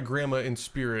my grandma in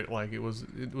spirit. Like it was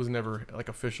never like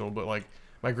official, but like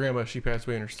my grandma, she passed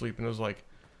away in her sleep, and it was like,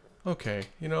 okay,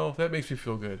 that makes me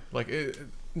feel good. Like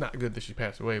not good that she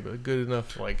passed away, but good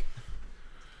enough. Like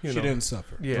She didn't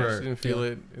suffer. Yeah, Right. she didn't feel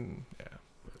it, and yeah.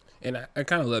 And it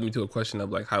kind of led me to a question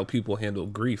of like how people handle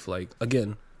grief. Like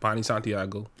again, Bonnie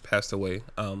Santiago passed away.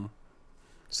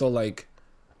 So like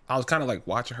I was kind of like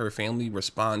watching her family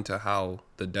respond to how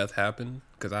the death happened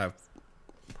because I've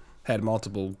had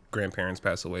multiple grandparents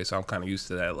pass away, so I'm kind of used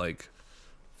to that like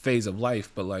phase of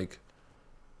life. But like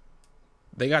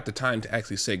they got the time to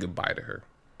actually say goodbye to her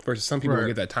versus some people Right.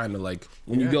 get that time to like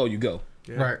when you Yeah. go, you go.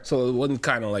 Yeah. Right. So it wasn't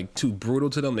kind of like too brutal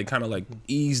to them. They kind of like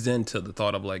eased into the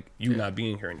thought of like you not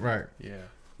being here anymore. Right. Yeah.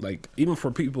 Like even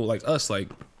for people like us, like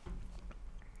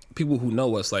people who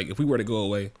know us, like if we were to go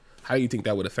away, how do you think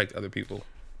that would affect other people?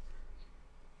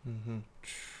 Mm-hmm.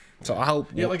 So I hope,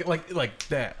 Yeah, like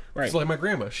that. Right. So like my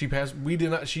grandma, she passed. We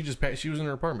did not. She just passed. She was in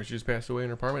her apartment. She just passed away in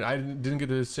her apartment. I didn't get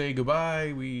to say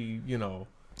goodbye. We,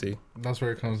 see, That's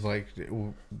where it comes like,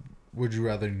 would you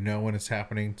rather know when it's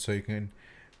happening so you can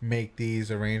make these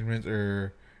arrangements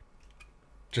or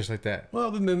just like that?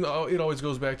 Well, then it always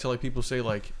goes back to like people say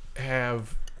like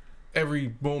have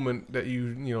every moment that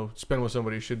you spend with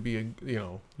somebody should be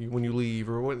when you leave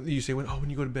or when you say when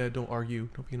you go to bed, don't argue,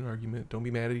 don't be in an argument, don't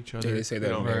be mad at each other. yeah, they say that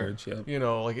you in know? marriage. Yeah,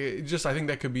 Like it just, I think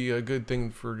that could be a good thing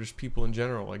for just people in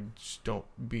general. Like just don't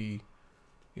be,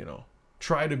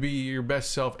 try to be your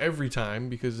best self every time,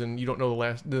 because then you don't know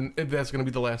then if that's going to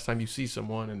be the last time you see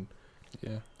someone. And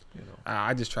yeah.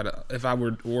 I just try to, if I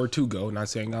were to go, not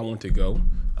saying I want to go,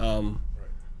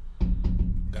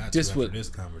 Got Just to with- after this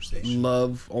conversation.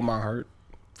 love on my heart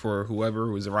for whoever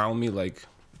was around me. Like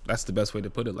that's the best way to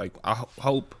put it. Like I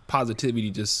hope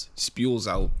positivity just spews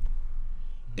out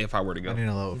if I were to I go. need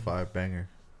a level 5 banger.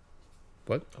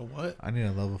 What? a what? I need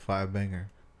a level 5 banger.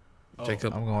 Oh.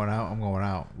 Jacob? I'm going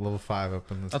out. Level 5 up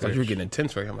in this I thought you were bitch. getting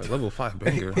intense right. I'm like level 5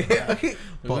 banger. What is that?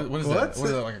 What? What is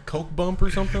that? Like a coke bump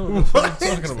or something? What are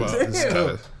you talking about? This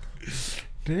guy-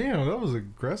 Damn, that was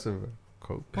aggressive.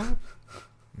 Coke pump?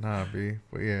 Nah, B.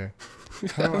 But yeah.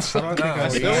 How do I think I I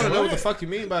say still want to that? know what the fuck you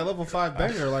mean by level 5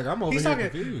 banger. Like I'm over He's here talking-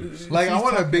 confused. Like, I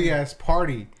want a big ass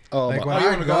party. Oh, Like, my- when Oh, you I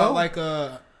want to go go, out like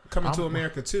Coming to I'm-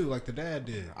 America too, like the dad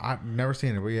did. I've never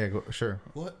seen it, but yeah, sure.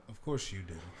 What? Of course you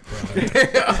did.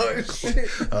 Oh, shit.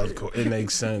 of course, it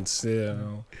makes sense. Yeah.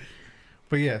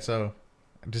 But yeah, so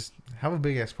just have a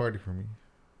big ass party for me.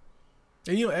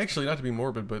 And actually, not to be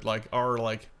morbid, but like our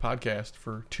podcast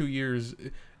for 2 years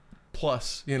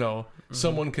plus,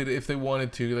 someone could, if they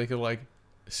wanted to, they could like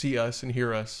see us and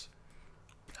hear us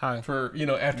Hi. for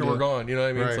after Yeah. we're gone. You know what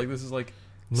I mean? It's Right. like this is like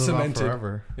Live on cemented.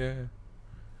 forever. Yeah.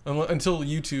 Until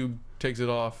YouTube takes it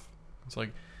off, it's like,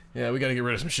 yeah, we got to get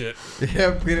rid of some shit.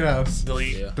 Yeah, clean it out.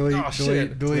 Delete. Yeah. Delete, Oh, delete,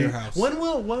 shit. delete. Clearhouse.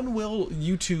 When will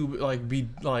YouTube like be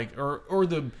like or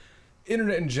the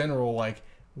internet in general like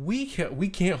we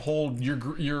can't hold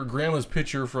your grandma's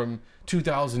picture from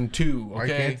 2002? Okay? Why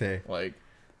can't they? Like,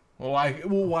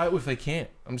 why if they can't?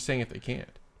 I'm just saying if they can't.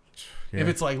 Yeah. If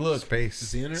it's like, look, Is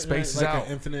Space. the internet Space is like out.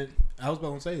 an infinite? I was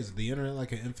about to say, is the internet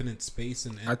like an infinite space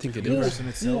and I think it universe is. in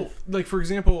well, itself? like for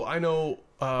example, I know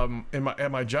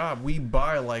at my job we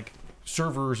buy like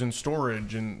servers and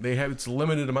storage, and it's a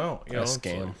limited amount. You know, That's a It's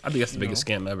scam. like, I think that's the you biggest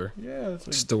scam ever. yeah, it's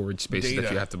like Storage spaces that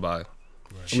data. you have to buy.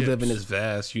 chips. We live in this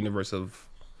vast universe of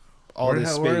all Where the, this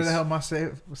hell, space. where the hell my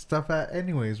save stuff at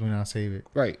anyways when I save it?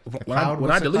 Right. When cloud? I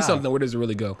What's the delete cloud? something, where does it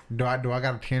really go? Do I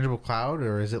got a tangible cloud,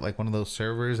 or is it like one of those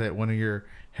servers at one of your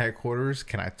headquarters?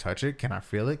 Can I touch it? Can I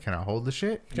feel it? Can I hold the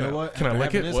shit? You know what? Can I After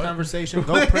lick having it? This What? conversation.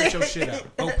 Go print your shit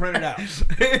out. Go print it out.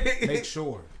 Make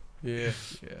sure. Yeah.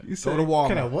 You Go to Walmart.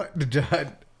 Can I what? The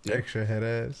John extra head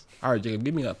ass. All right, Jacob,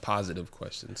 give me a positive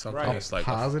question. Something Right. else like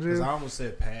Because Positive. I almost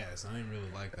said pass. I didn't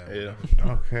really like that Yeah.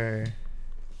 one. Okay.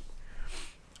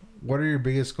 What are your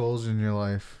biggest goals in your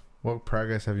life? What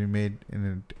progress have you made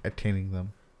in attaining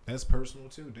them? That's personal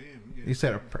too. Damn. You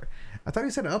said I thought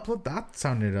you said uplift. That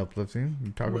sounded uplifting.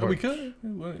 You talk about. we could.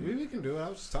 Maybe we can do it. I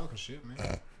was just talking shit,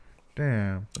 man.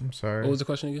 Damn. I'm sorry. What was the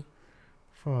question again?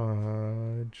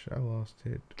 Fudge. I lost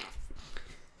it.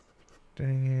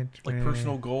 Dang it. Like man.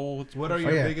 personal goals. What are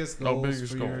your yeah. biggest Oh, goals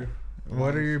biggest for goal. your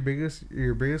What are life?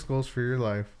 your biggest goals for your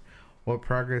life? What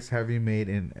progress have you made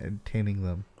in attaining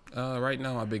them? Right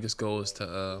now, my biggest goal is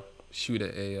to shoot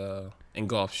in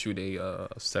golf, shoot a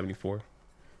 74.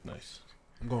 Nice.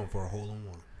 I'm going for a hole in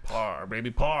one. Par,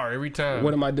 baby, par every time.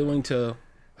 What am I doing to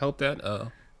help that?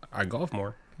 I golf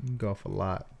more. You golf a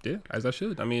lot. Yeah, as I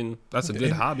should. I mean, that's a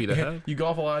good hobby to have. You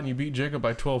golf a lot and you beat Jacob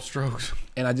by 12 strokes.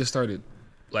 And I just started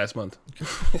last month,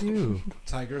 You.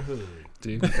 Tiger Hood.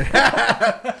 dude.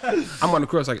 I'm on the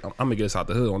course like I'm gonna get us out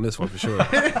the hood on this one for sure.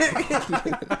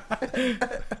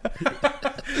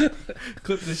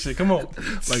 Clip this shit. Come on.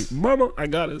 Like, mama, I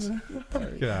got us.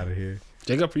 Get out of here.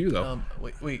 Jacob, for you though.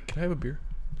 Wait. Can I have a beer?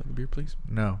 Have a beer, please.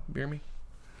 No. Beer me.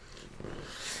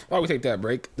 While we take that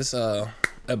break, this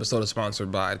episode is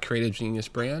sponsored by Creative Genius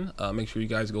Brand. Make sure you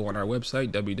guys go on our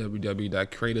website,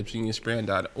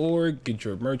 www.creativegeniusbrand.org. Get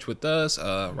your merch with us.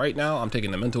 Right now, I'm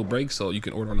taking a mental break, so you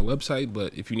can order on the website.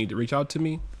 But if you need to reach out to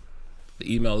me,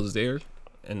 the email is there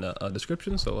in the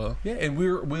description. So Yeah, and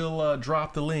we'll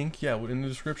drop the link, in the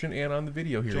description and on the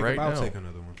video here Jacob, right I'll now. take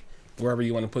another one. wherever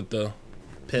you want to put the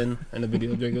pin in the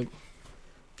video, Jacob.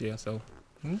 Yeah, so.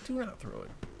 Do not throw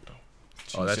it.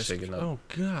 Oh, that's Jesus. shaking up. Oh,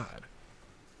 God.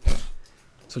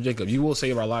 So, Jacob, you will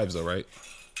save our lives, though, right?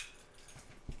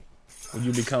 Would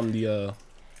you become the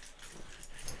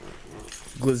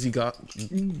Glizzy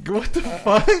What the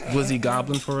fuck? Glizzy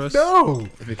Goblin for us? No.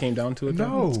 If it came down to it, then?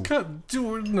 No.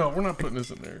 Dude, no, we're not putting this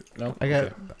in there. No? I got.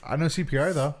 Okay. I know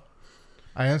CPR though.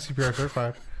 I am CPR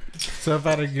certified. So if I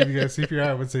had to give you guys CPR,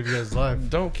 I would save you guys' life.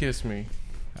 Don't kiss me.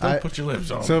 Don't I- put your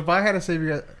lips on. So if I had to save you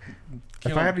guys, if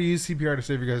Kill I had him. to use CPR to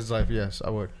save you guys' life, yes, I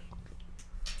would.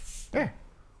 Yeah.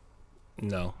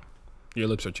 No. Your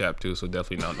lips are chapped, too, so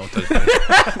definitely not. Don't touch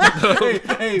me.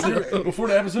 hey, before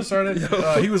the episode started,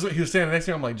 he was standing next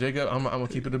to me. I'm like, Jacob, I'm gonna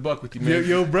keep it a buck with you, man.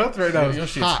 Your breath right now your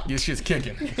is hot. shit's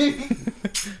kicking.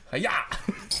 Yeah.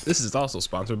 This is also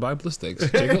sponsored by Blistex.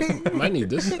 Jacob, might need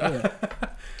this. Yeah.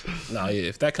 Nah, yeah,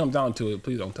 if that comes down to it,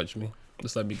 please don't touch me.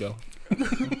 Just let me go. You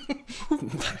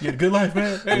had a good life,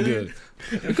 man. I'm good.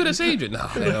 You could have saved it. No,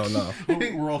 hell no.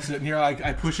 We're all sitting here.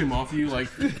 I push him off you like,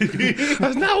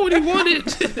 That's not what he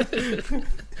wanted.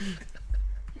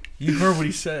 you heard what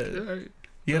he said. All right.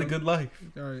 He had a good life.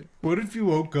 All right. What if you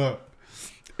woke up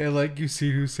and like you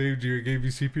see who saved you and gave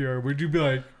you CPR? Would you be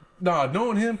like, Nah,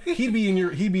 knowing him, he'd be in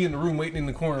the room waiting in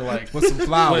the corner like, With some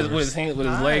flowers. With his hand, with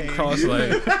his leg crossed,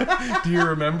 like do you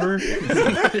remember?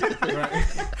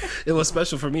 it was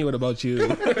special for me. What about you?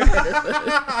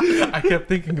 I kept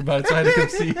thinking about it, so I had to come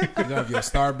see you. You have your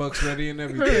Starbucks ready and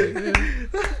everything.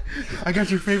 I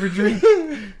got your favorite drink?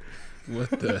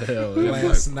 What the hell?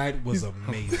 Last night was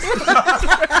amazing.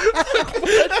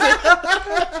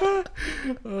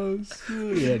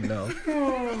 Yeah, no.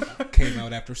 Came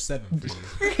out after 7 for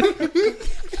you.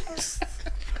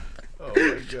 Oh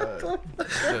my god,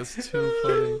 that's too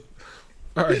funny.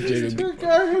 All right, Jacob. I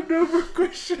have no more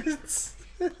questions.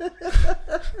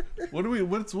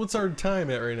 What's our time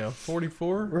at right now?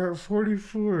 44. We're at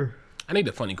 44. I need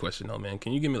a funny question though, man.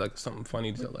 Can you give me like something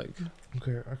funny to like?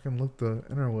 Okay, I can look the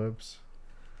interwebs.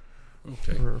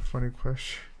 Okay. For a funny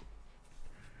question.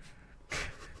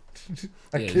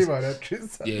 I Yeah, came out after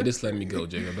this. Yeah, just let me go,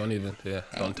 Jacob.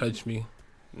 Don't touch me.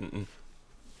 Mm-mm.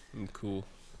 I'm cool.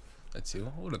 Let's see.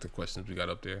 What other questions we got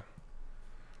up there?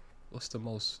 What's the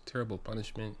most terrible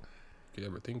punishment you could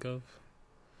ever think of?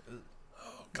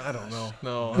 I don't know.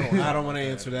 No, I don't want to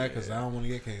answer that because I don't want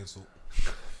to get canceled.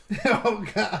 Oh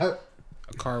God.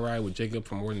 A car ride with Jacob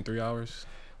for more than 3 hours?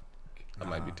 That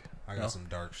might be. I got No? some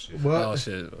dark shit. What? Oh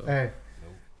shit. Hey,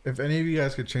 if any of you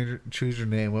guys could choose your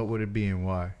name, what would it be and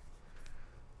why?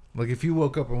 Like if you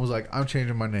woke up and was like, "I'm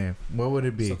changing my name," what would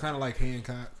it be? So kind of like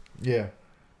Hancock. Yeah.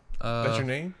 that's your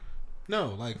name.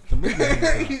 No, like the movie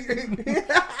Hancock.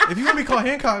 If you want to be called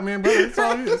Hancock, man, brother, it's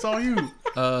all you. It's all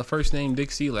you. First name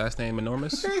Dixie, last name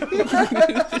Enormous.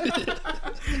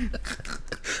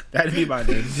 That'd be my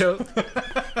name. Yo.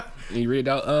 You read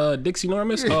out Dixie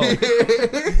Enormous? Oh.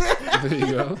 There you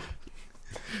go.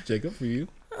 Jacob, for you.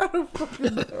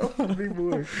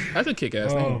 That's a kick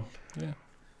ass name. Yeah.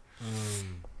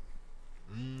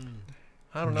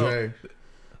 I don't know. Jay.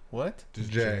 What? Just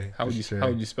Jay. How would you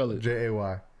spell it?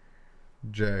 J-A-Y.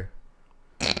 J.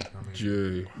 I mean,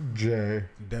 Jay. J.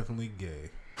 definitely gay.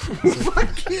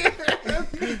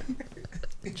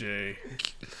 Jay.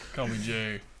 Call me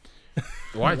Jay.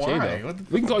 Why Jay Why? though? What the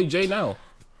We can call you Jay now.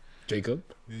 Jacob.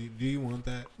 Do you want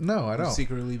that? No, I You don't.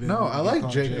 secretly been No, wanting I to be like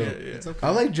called Jacob. Jay? Yeah, yeah. It's okay. I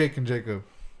like Jake and Jacob.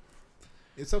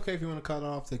 It's okay if you want to cut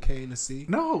off the K and the C.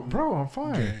 No, bro, I'm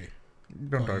fine. Jay.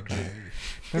 Don't Call talk to you me. Jay.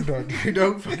 Don't talk to me.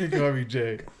 Don't fucking call me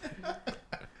Jay.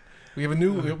 We have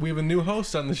a new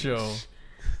host on the show.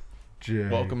 Jay.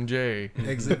 Welcome, Jay.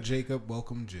 Exit Jacob.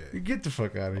 Welcome Jay. Get the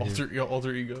fuck out of here.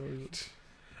 Alter ego.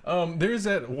 There's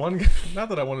that one guy. Not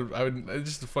that I wanted. It's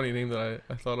just a funny name that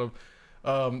I thought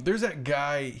of. There's that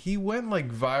guy. He went like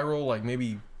viral like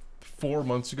maybe 4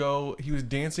 months ago. He was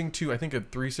dancing to I think a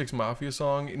 3-6 Mafia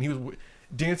song, and he was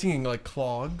dancing in like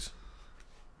clogs.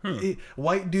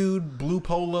 White dude, blue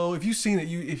polo. If you've seen it,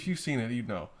 you'd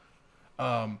know.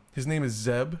 His name is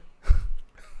Zeb.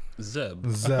 Zeb.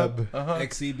 Zeb.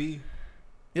 XEB.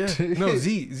 Yeah. No,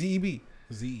 Zeb. ZEB.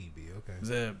 Okay.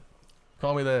 Zeb.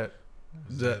 Call me that.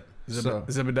 Zeb. So-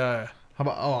 Zebediah. How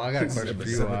about? Oh, I got a question for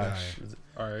you, Zebediah. Ash.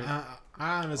 All right.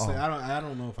 I honestly, Oh. I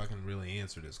don't know if I can really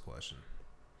answer this question.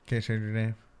 Can't change your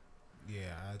name.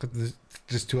 Yeah. 'Cause it's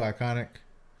just too iconic.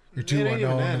 You're It too ain't even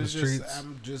unknown that, in the it's just- streets.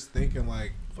 I'm just thinking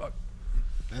like, fuck.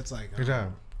 That's like. Good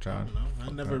job, I John. don't know. I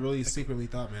never really secretly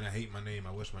thought, man, I hate my name.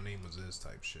 I wish my name was this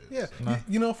type shit. Yeah. So, Nah.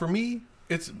 You know, for me,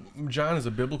 it's John is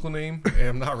a biblical name, and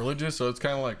I'm not religious, so it's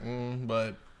kind of like,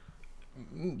 but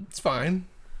it's fine.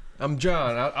 I'm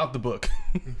John, out the book.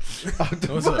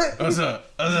 What's up? What's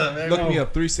up? Look me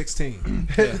up, 316.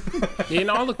 Yeah,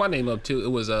 no, I looked my name up too. It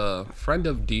was a friend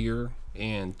of deer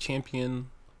and champion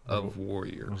of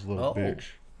warriors. Little Oh. bitch.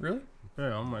 Really?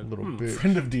 Yeah, I'm like Little bitch.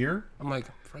 Friend of deer? I'm like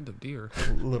friend of deer.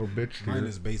 Little bitch. Mine Dude.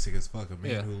 is basic as fuck. A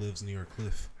man Yeah. who lives near a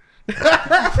cliff.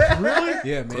 Really?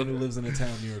 Yeah, a man who lives in a town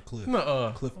near a cliff.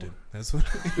 Nuh-uh. Clifton. That's what.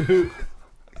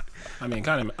 I mean,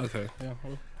 kind of okay. Yeah.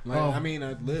 Well, Like, Oh. I mean,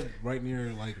 I live right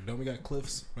near, like, don't we got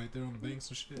cliffs right there on the banks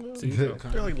and shit? see, The- so-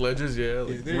 They're like ledges, yeah.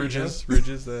 Like Yeah, there you ridges.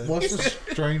 What's the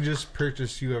strangest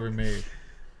purchase you ever made?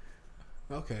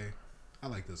 Okay. I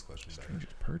like this question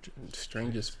better.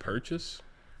 strangest purchase.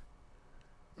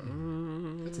 That's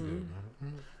a good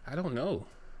one. I don't know.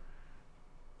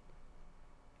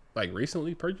 Like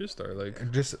recently purchased or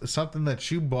like Just something that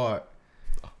you bought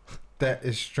that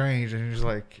is strange, and you're just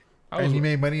like, I was and you with-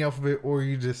 made money off of it, or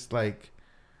you just like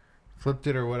flipped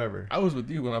it or whatever. I was with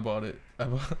you when I bought it. I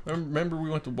remember we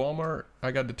went to Walmart.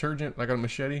 I got detergent. I got a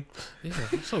machete. yeah,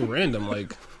 it's so random.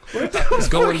 Like it's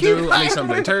going through. I need some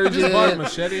Bought a detergent.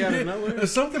 machete out of nowhere?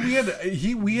 There's something we had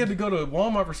to go to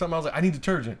Walmart for something. I was like, I need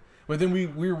detergent. But then we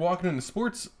were walking in the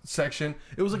sports section.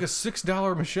 It was like a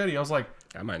 $6 machete. I was like,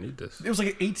 I might need this. it was like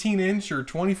an 18-inch or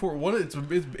 24. What? It's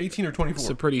 18 or 24. It's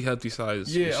a pretty hefty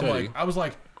size. Yeah, machete. I was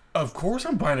like, of course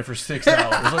I'm buying it for $6.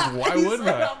 Like, why wouldn't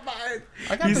I?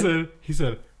 I got He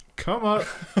said, come up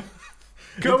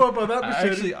on that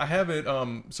machete. I have it.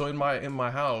 So in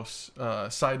my house.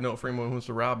 Side note for anyone who wants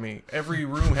to rob me. Every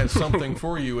room has something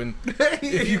for you, and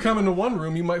if you come into one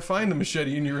room, you might find a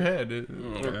machete in your head.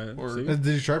 Okay, Or see? Did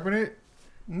you sharpen it?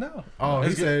 no. Oh, he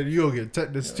It's good. said you'll get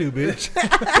tetanus too, bitch.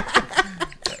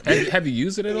 Have you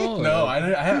used it at all? No, Or- I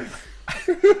have.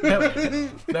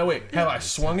 No, wait. Have I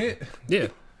swung it? Yeah,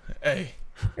 Hey,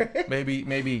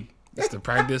 maybe. it's the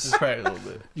practice. Just practice a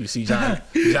little bit. You see John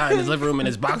in his living room in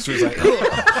his boxers, like,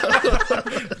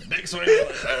 Big swing.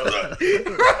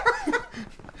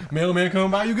 Mailman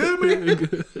coming by, you good,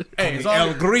 man? Hey, it's all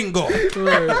El Gringo.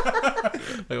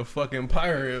 like a fucking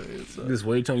pirate. It's, Just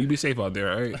wait till you be safe out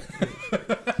there, all right?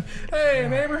 hey,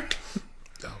 neighbor.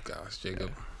 Oh gosh,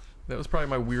 Jacob. That was probably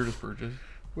my weirdest purchase.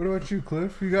 What about you,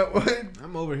 Cliff? You got one?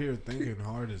 I'm over here thinking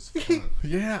hard as fuck.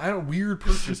 Yeah, I had a weird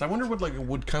purchase. I wonder what like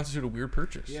would constitute a weird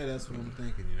purchase. Yeah, that's what I'm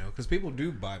thinking, you know, because people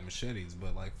do buy machetes,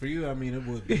 but like for you, I mean, it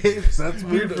would be. That's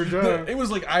weird for John. It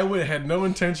was like I would had no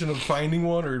intention of finding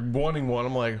one or wanting one.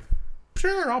 I'm like,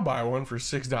 sure, I'll buy one for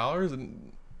 $6,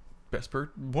 and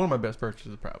one of my best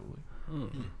purchases probably.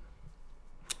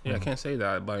 Yeah, I can't say that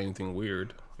I buy anything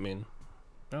weird. I mean,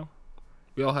 no.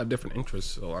 We all have different interests,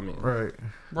 so I mean, Right.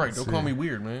 Right, don't call see. me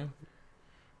weird, man.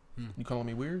 You calling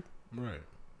me weird? Right.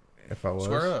 If I was.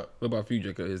 Swear up. what about you,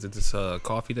 Jacob? Is it this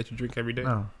coffee that you drink every day?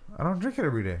 No, I don't drink it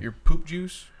every day. Your poop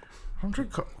juice? I don't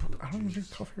drink. I don't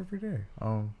drink coffee every day.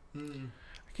 I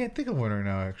can't think of one right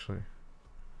now. Actually,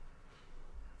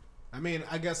 I mean,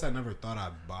 I guess I never thought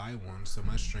I'd buy one, so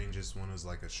my strangest one is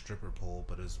like a stripper pole,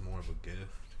 but it's more of a gift.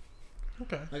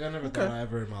 Okay. Like I never Okay. thought I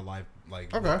ever in my life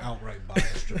like Okay. would outright buy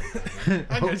a stripper pole.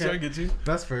 I get you, Okay. I get you.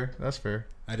 that's fair. That's fair.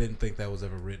 I didn't think that was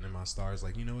ever written in my stars.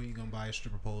 Like, you know what, you're gonna buy a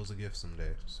stripper pole as a gift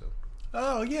someday. So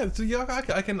Oh yeah, so yeah,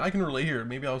 I can relate here.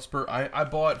 Maybe I'll spur. I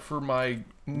bought for my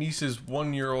niece's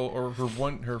 1-year-old or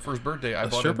her first birthday. I A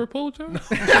bought stripper pole, John?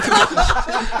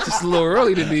 Just a little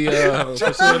early to be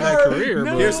pursuing that career,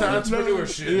 bro. here's how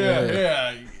entrepreneurship.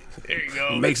 Yeah. There you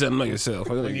go. Make something of yourself.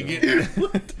 When you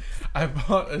get, I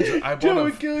bought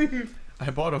kill you. I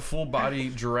bought a full body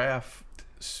giraffe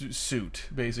suit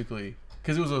basically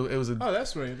because it was a Oh,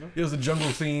 that's random. it was a jungle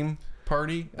theme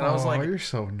party and I was like "You're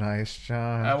so nice,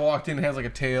 John." I walked in, it has like a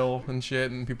tail and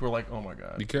shit, and people were like, "Oh my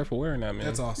god, Be careful wearing that, man.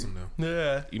 That's awesome though.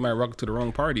 yeah, You might walk to the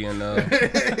wrong party and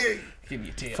give me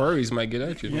a tail." furries might get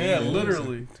at you. Yeah, man.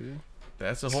 literally.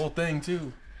 That's the whole thing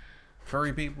too.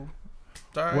 Furry people.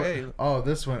 Sorry. What- Hey, oh,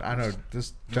 this one I know.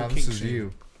 This No John, kink this is shame.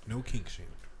 you. No kink shame.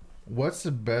 What's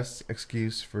the best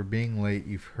excuse for being late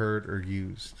you've heard or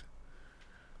used?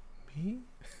 me?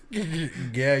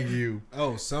 Yeah, you.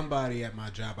 Oh, somebody at my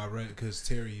job, I read because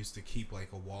Terry used to keep like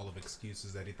a wall of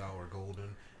excuses that he thought were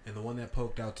golden. And the one that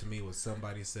poked out to me was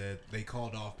somebody said they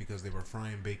called off because they were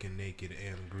frying bacon naked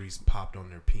and grease popped on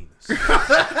their penis. So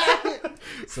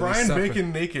they Frying suffered.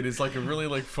 bacon naked is like a really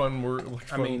like fun word. Like,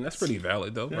 I fun- mean, that's pretty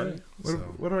valid, though, Yeah. right? What, So-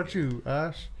 what about you,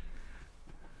 Ash?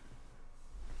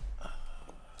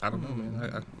 I don't know,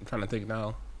 man. I'm trying to think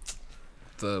now.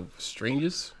 The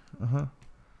strangest?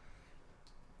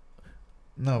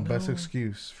 No, best No.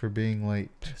 excuse for being late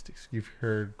Best excuse. you've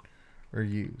heard or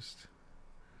used.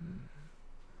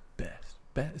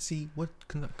 Best. See what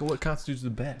constitutes the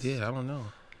best? Yeah, I don't know.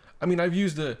 I mean, I've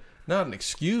used not an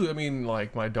excuse. I mean,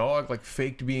 like my dog like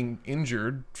faked being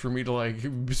injured for me to like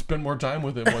spend more time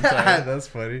with him one time. That's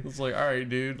funny. It's like, all right,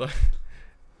 dude. Like,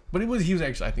 but he was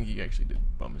actually. I think he actually did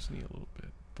bum his knee a little bit.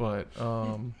 But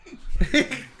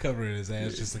Covering his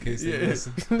ass just in case Yeah. they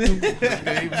listen.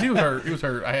 he was hurt. He was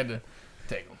hurt. I had to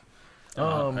take him. I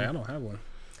don't have one.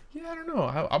 Yeah, I don't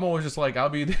know. I'm always just like, I'll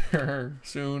be there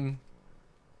soon.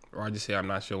 Or I just say I'm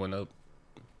not showing up.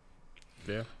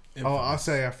 Yeah. Oh, I'll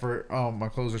say for my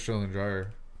clothes are still in the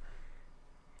dryer.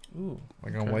 Ooh,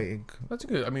 Like I'm Okay. waiting. that's a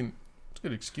good. I mean, it's a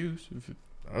good excuse. If it,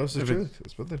 That's the If it- truth.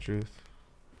 It's been the truth.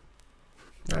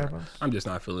 Yeah, but- I'm just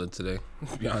not feeling it today.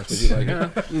 To be honest with you, like,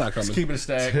 I'm not just coming. keep it a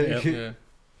stack. Take yeah. it.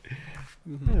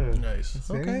 Yeah. yeah. Nice.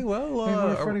 See? Okay, well, Any more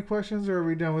are- funny questions, or are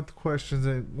we done with the questions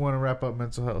and want to wrap up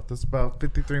mental health? It's about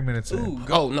 53 minutes in. ooh,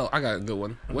 Oh no, I got a good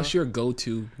one. What's your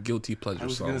go-to guilty I pleasure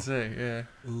was song? gonna say,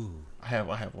 yeah, Ooh. I have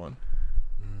one.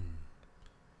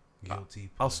 Guilty.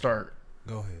 I'll start.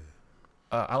 Go ahead.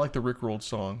 I like the Rick Rolled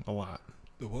song a lot.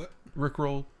 The what? Rick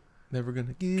Rolled, never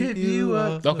gonna give, Give you you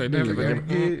up. Okay, there you Never go.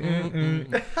 gonna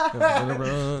get- Gonna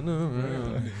run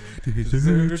around. That's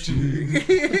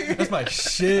my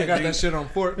shit. I got dude. that shit on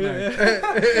Fortnite.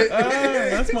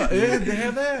 That's my. Yeah, they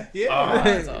have that. Yeah. Oh,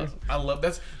 that's awesome. I love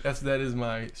that is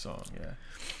my song. Yeah.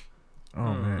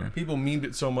 Oh man. People memed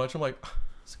it so much. I'm like,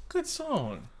 it's a good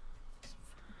song.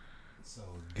 So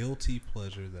guilty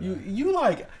pleasure that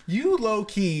You low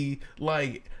key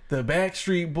like the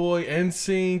Backstreet Boy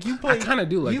NSYNC. You play. I kind of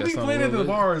do like you that be song. playing a at the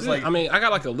little bit. bars like. I mean, I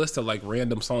got like a list of like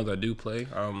random songs I do play.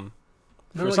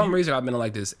 They're For like- some reason, I've been in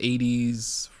like this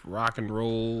 '80s rock and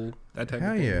roll, that type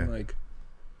Hell of thing. yeah. Like,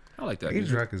 I like that. Age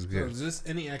music. rock is So good. is this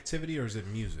any activity or is it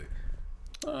music?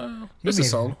 It's a mean-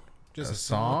 song, Just A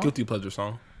song? guilty pleasure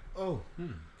song. Oh,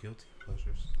 guilty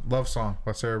pleasures. Love song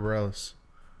by Sarah Bareilles.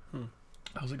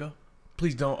 How's it go?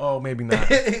 Please don't. Oh, maybe not.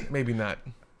 Maybe not.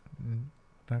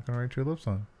 Not gonna write you a love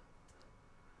song.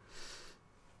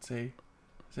 Say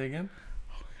again.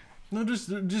 No, just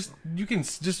you can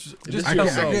just I tell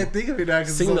can't think of it now.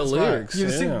 'Cause Sing it's the on spot. lyrics. Yeah,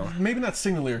 Yeah. maybe not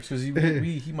sing the lyrics because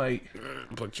he might.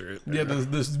 Butcher it. Yeah, the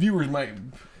viewers might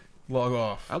log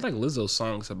off. I like Lizzo's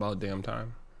songs about damn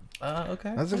time.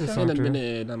 Okay. That's a good In song a too.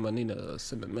 minute, I'm gonna need a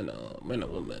sentimental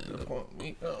woman.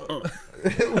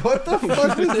 What the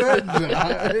fuck is that,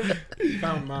 John?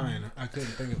 Found mine. I couldn't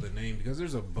think of the name because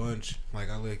there's a bunch. Like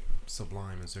I like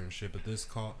Sublime and certain shit, but this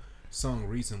song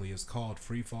recently is called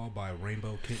 "Free Fall" by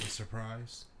Rainbow Kitten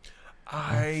Surprise.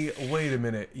 Wait a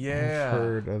minute. Yeah. I've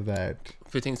heard of that.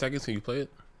 15 seconds, can you play it?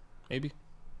 Maybe?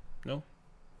 No?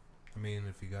 I mean,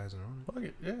 if you guys are on it. Fuck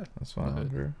it. Yeah. That's why I'm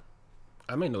here.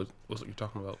 I may know what you're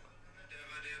talking about.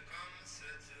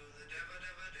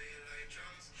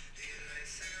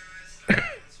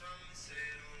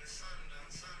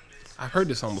 I've heard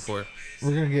this song before.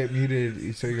 We're gonna get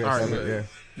muted so you guys All have right, it.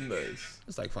 Yeah. Nice.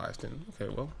 It's like 5-10.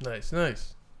 Okay, well. Nice.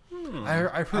 Nice. I've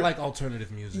I heard. like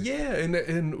alternative music. Yeah,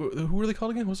 and who are they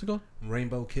called again? What's it called?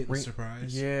 Rainbow Kitten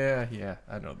Surprise. Yeah,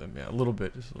 I know them. Yeah, a little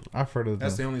bit, just a little. I've heard of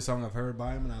That's them. the only song I've heard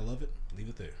by him, and I love it. Leave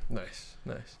it there. Nice.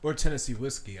 Or Tennessee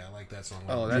Whiskey. I like that song.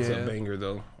 Oh, that's Yeah. a banger,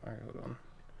 though. All right, hold on.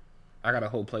 I got a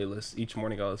whole playlist. Each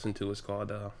morning I listen to. It's called,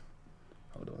 hold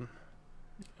on.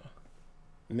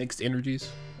 Mixed Energies.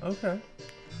 Okay.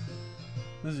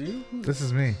 This is you? This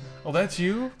is me. Oh, that's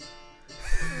you?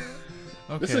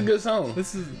 Okay. This is a good song.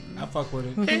 This is. I fuck with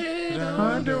it. Head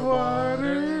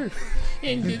Underwater,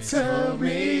 and you tell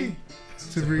me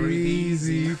to breathe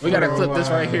easy. We gotta for a clip this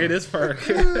right while. here. This part.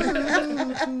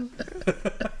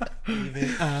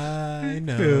 Even I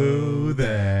Know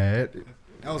that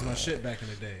That was my shit back in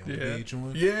the day. On Yeah.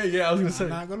 VH1. Yeah, I was gonna say. I'm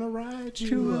not gonna write you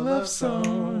you a love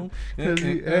song, 'cause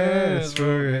you asked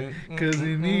for it, 'cause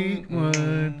you need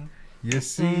one. You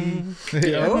see.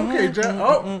 Yeah, okay, John.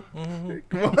 Oh,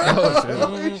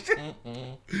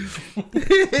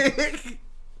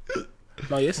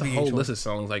 No, it's a whole list of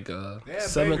songs like They had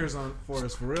seven bangers on for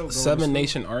us for real. going to Seven school.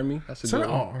 Nation Army. That's a good one.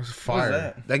 oh, it's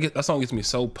fire. That song gets me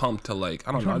so pumped to like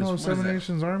I don't You know. don't I know just Seven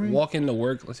Nations Army? walk into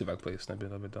work. Let's see if I can play a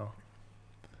snippet of it though.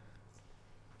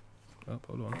 Oh,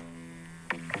 hold on.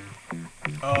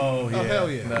 Oh, yeah. hell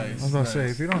yeah. Nice. I was about to say,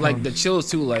 if you don't Like know, the chills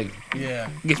too. Like Yeah.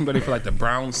 gets me ready for like the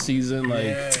Browns season. Like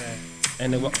Yeah.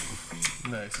 and then. Nice.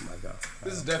 Oh my god.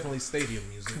 This is definitely stadium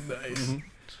music. Nice.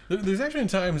 There's actually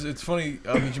times it's funny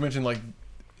that you mentioned like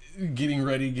getting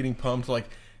ready, getting pumped. Like,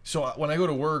 so when I go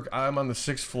to work, I'm on the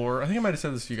 6th floor. I think I might have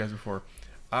said this to you guys before.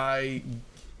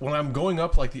 When I'm going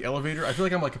up like the elevator, I feel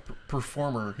like I'm like a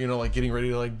performer. You know, like getting ready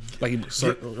to like. Like you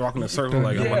walking a circle.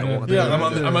 Like I'm about to walk. Yeah,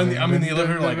 I'm in the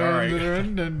elevator. Like, all right.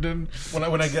 right.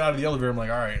 When I get out of the elevator, I'm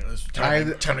like, all right, it's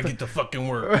time to get to fucking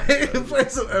work. Play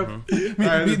some.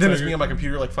 Then it's me on my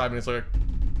computer like 5 minutes later.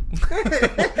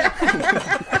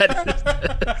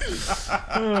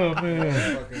 Oh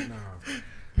man. Fucking no.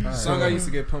 The song I used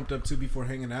to get pumped up to before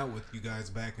hanging out with you guys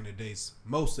back in the days,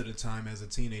 most of the time as a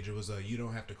teenager, was "You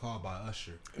Don't Have to Call" by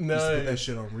Usher. Used to put that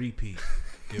shit on repeat.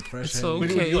 Get fresh. It's head okay.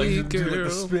 music. Do like the girl.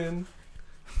 spin.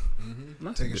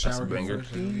 Take a shower. That's a banger. Get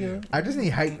fresh head. Yeah. I just need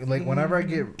hype. Like whenever I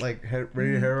get like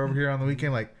ready to head over here on the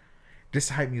weekend, like just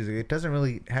hype music. It doesn't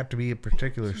really have to be a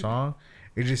particular song.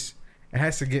 It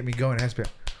has to get me going. It has to be.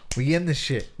 We in this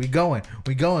shit. We going.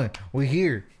 We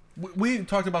here. We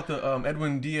talked about the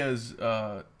Edwin Diaz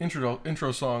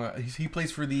intro song. He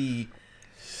plays for the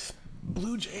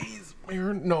Blue Jays.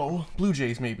 Blue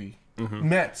Jays maybe.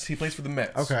 Mets. He plays for the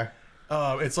Mets. Okay.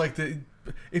 It's like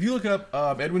if you look up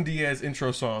Edwin Diaz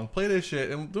intro song, play this shit,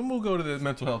 and then we'll go to the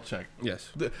mental health check. Yes.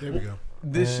 There we go.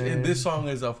 This song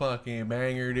is a fucking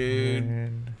banger, dude.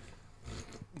 And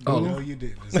Oh, No, you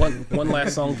did. one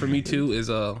last song for me too is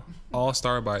All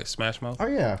Star by Smash Mouth. oh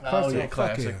yeah.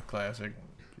 Classic. classic.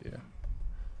 Yeah.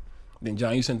 Then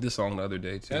John, you sent this song the other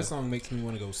day too. That song makes me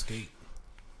want to go skate.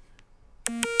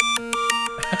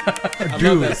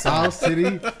 Dude, South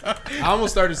City. I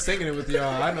almost started singing it with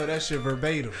y'all. I know that shit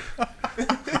verbatim.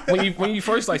 when you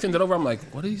first like sent it over, I'm like,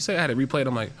 what did you say? I had to replay it.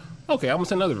 I'm like, okay, I'm gonna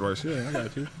send another verse. Yeah, I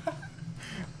got you.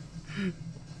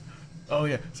 Oh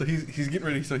yeah. So he's getting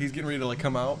ready. So he's getting ready to like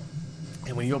come out,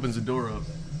 and when he opens the door up,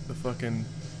 the fucking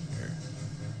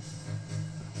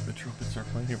the trumpets start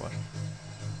playing. Here, watch.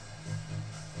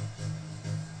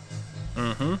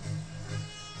 Mm-hmm.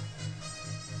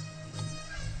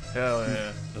 Hell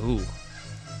yeah. Ooh.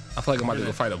 I feel like I'm about to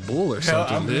go fight a bull or Hell,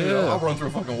 something. I'll Yeah. run through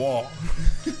a fucking wall.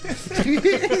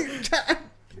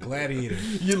 Gladiator.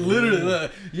 You literally,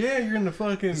 yeah, you're in the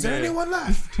fucking. Is there anyone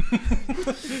left?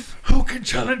 Who can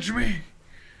challenge me?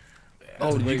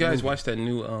 Oh, did you great guys movie. watch that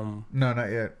new No,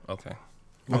 not yet. Okay.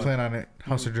 I'm playing on it.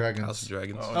 House of Dragons. House of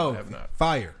Dragons. Oh, Oh, I have not.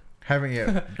 fire. Haven't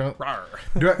yet. Don't.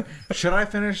 Rawr. Should I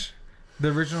finish the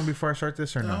original before I start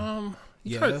this or no?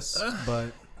 Yes,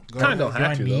 but go kind of ahead. don't Do I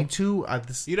have to. need Though.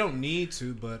 to? You don't need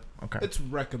to, but Okay. it's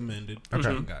recommended.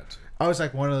 Okay. You got to. I was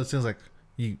like one of those things like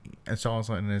you and so on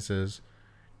and it says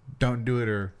don't do it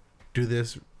or do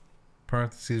this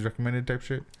parentheses recommended type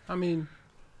shit. I mean,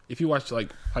 if you watch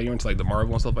like how you're into like the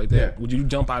Marvel and stuff like that, Yeah. would you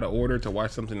jump out of order to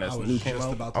watch something that's I was new came just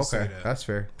out? about to say Okay, that. that's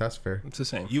fair. That's fair. It's the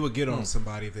same. You would get on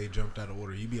somebody if they jumped out of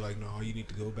order. You'd be like, no, you need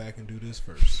to go back and do this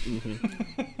first.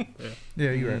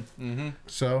 Yeah, you're right. Mm-hmm.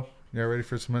 So, y'all ready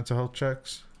for some mental health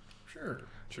checks? Sure.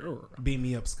 Sure. Beat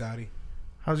me up, Scotty.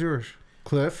 How's yours,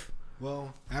 Cliff?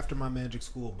 Well, after my Magic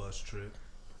School Bus trip,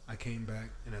 I came back,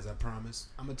 and as I promised,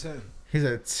 I'm a 10. He's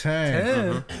at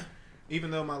 10. Even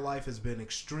though my life has been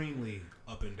extremely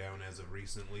up and down as of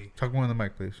recently, Talk more in the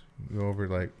mic, please. Go over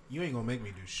like. you ain't gonna make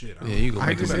me do shit. Yeah, you go I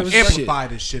make just- it it was shit. amplify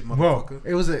this shit, Whoa! motherfucker.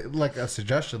 It was like a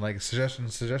suggestion, like a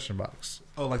suggestion box.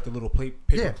 Oh, like the little paper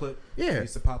Yeah. clip Yeah.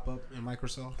 used to pop up in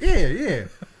Microsoft. Yeah.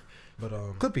 But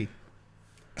Clippy.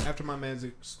 after my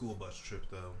Magic School Bus trip,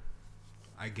 though,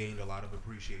 I gained a lot of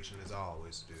appreciation, as I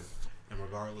always do. And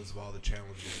regardless of all the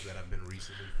challenges that I've been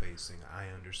recently facing, I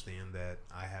understand that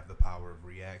I have the power of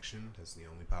reaction. That's the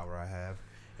only power I have.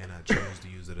 And I chose to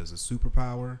use it as a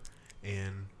superpower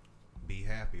and be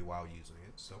happy while using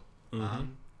it. So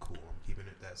I'm cool. I'm keeping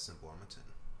it that simple. I'm a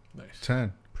 10. Nice.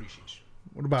 10. Appreciation.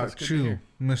 What about That's good to you, hear.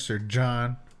 Mr.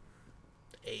 John?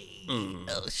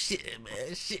 Oh shit,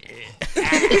 man, shit.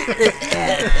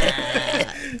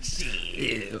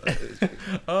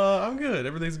 I'm good.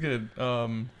 Everything's good.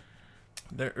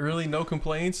 There really no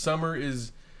complaints. Summer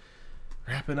is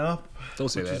wrapping up. Don't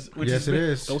say that. Yes, it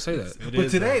is. Don't say that. It But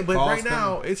is, today, though. but Fall's right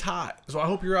now coming. it's hot. So I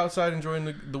hope you're outside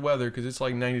enjoying the weather because it's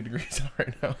like 90 degrees out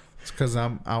right now. It's because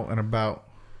I'm out and about.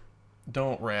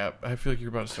 Don't rap. I feel like you're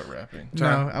about to start rapping. No,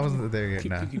 I wasn't there yet.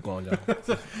 Keep, Nah. keep going, John.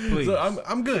 Please. So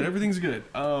I'm good. Everything's good.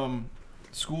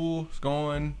 School's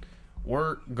going,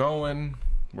 work going.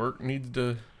 Work needs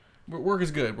to. Work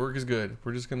is good. Work is good.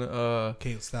 We're just gonna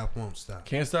Can't stop, won't stop.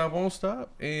 can't stop, won't stop,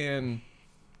 and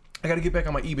I got to get back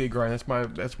on my eBay grind.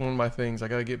 That's one of my things. I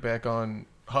got to get back on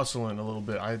hustling a little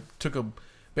bit. I took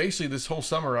basically this whole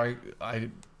summer. I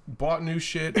bought new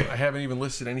shit. I haven't even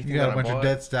listed anything. You got that a bunch I of bought.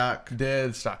 dead stock.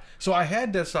 Dead stock. So I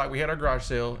had dead stock. We had our garage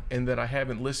sale, and then I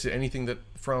haven't listed anything that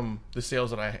from the sales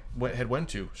that I went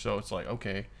to. So it's like,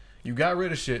 okay, you got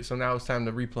rid of shit. So now it's time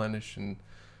to replenish. And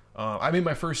I made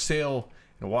my first sale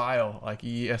in a while, like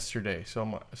yesterday.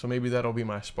 So maybe that'll be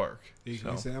my spark. You So.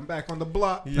 can say, I'm back on the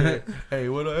block. Yeah. Hey,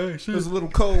 what? Hey, It was a little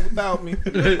cold without me.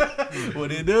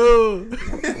 what it do?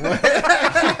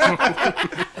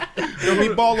 Don't be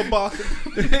baller boxing.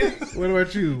 What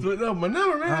about you? No, my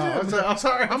number, man. I'm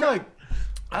sorry. I'm like,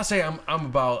 I say I'm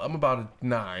about a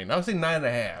 9. I would say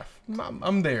 9.5.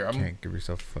 I'm there. Can't give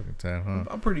yourself a fucking 10, huh?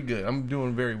 I'm pretty good. I'm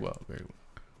doing very well. Very well.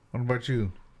 What about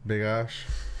you, Big Ash?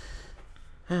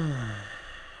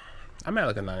 I'm at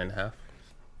like a 9.5.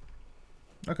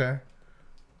 Okay.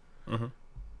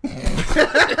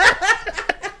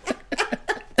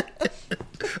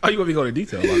 Oh, you want me to go into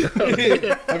detail about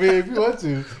that? I mean, if you want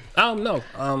to. I don't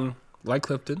know. Like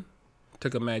Clifton,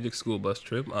 took a Magic School Bus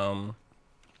trip.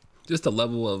 Just the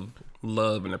level of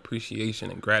love and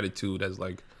appreciation and gratitude has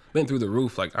like been through the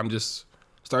roof. Like I'm just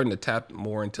starting to tap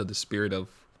more into the spirit of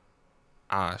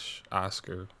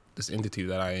Oscar, this entity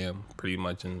that I am, pretty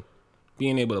much, and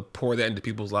being able to pour that into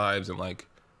people's lives. And like,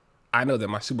 I know that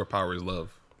my superpower is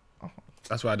love.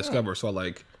 That's what I discovered. So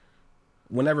like,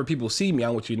 whenever people see me, I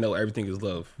want you to know everything is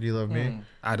love. Do you love me?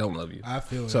 I don't love you. I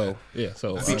feel So that. yeah,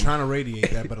 so I be trying to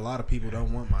radiate that, but a lot of people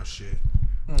don't want my shit.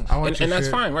 I want your and that's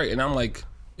shit. fine, right? And I'm like,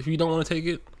 if you don't want to take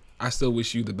it, I still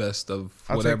wish you the best of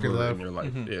I'll take whatever your love. in your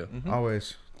life. Yeah.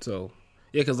 Always. So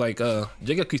yeah, because like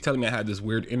Jacob keeps telling me I had this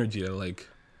weird energy that like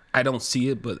I don't see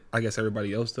it, but I guess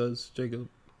everybody else does. Jacob,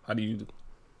 how do you?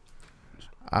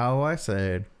 All I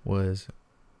said was,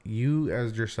 you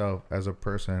as yourself, as a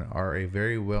person, are a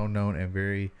very well-known and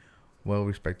very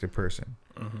well-respected person.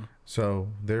 So,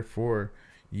 therefore,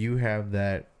 you have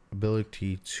that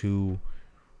ability to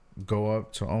go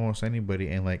up to almost anybody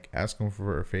and, like, ask them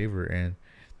for a favor, and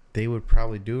they would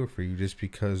probably do it for you just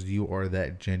because you are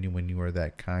that genuine, you are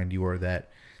that kind, you are that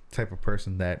type of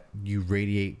person that you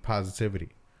radiate positivity.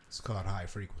 It's called high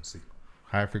frequency.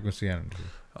 High frequency energy.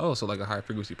 Oh, so like a high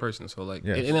frequency person. So like,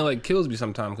 Yes. and it like kills me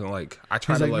sometimes because like I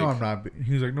try He's to like, like. no, I'm not.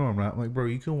 He was like, no, I'm not. I'm like, bro,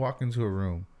 you can walk into a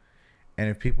room, and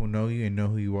if people know you and know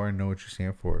who you are and know what you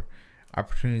stand for,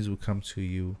 opportunities will come to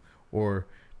you, or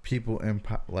people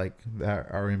like that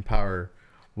are in power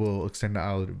will extend the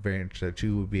olive branch that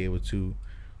you will be able to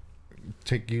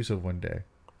take use of one day.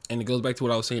 And it goes back to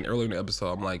what I was saying earlier in the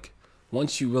episode. I'm like,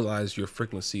 once you realize your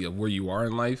frequency of where you are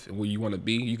in life and where you want to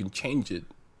be, you can change it.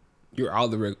 Your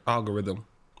algorithm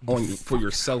on you, for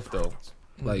yourself though.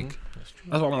 Like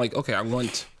that's why I'm like, okay, I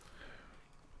want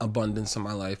abundance in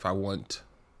my life. I want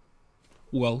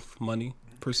wealth, money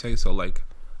per se. So like,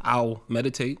 I'll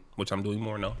meditate, which I'm doing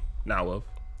more now of,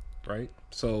 right?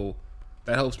 So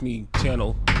that helps me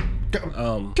channel,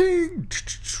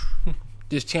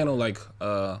 just channel like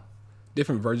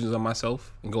different versions of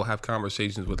myself and go have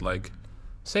conversations with like,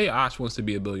 say Ash wants to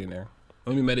be a billionaire.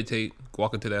 Let me meditate,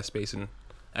 walk into that space and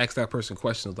ask that person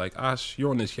questions like, Ash,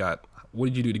 you're on this yacht. What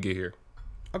did you do to get here?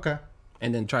 Okay.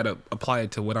 And then try to apply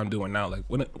it to what I'm doing now. Like,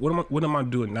 what am I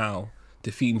doing now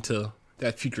to feed into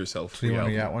that future self? So you want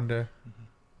a yacht one day?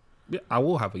 Yeah, I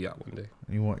will have a yacht one day.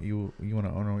 You want to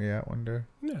own a yacht one day?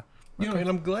 Yeah. You know, and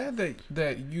I'm glad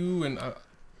that you and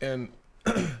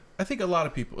I think a lot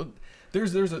of people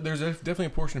there's definitely a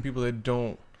portion of people that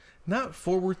don't not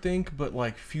forward think but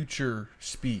like future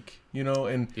speak, you know,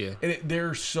 and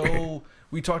they're so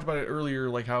we talked about it earlier,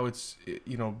 like how it's,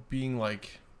 you know, being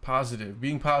positive,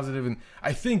 and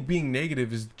I think being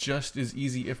negative is just as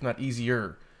easy, if not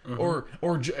easier, or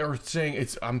saying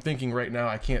I'm thinking right now,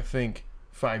 I can't think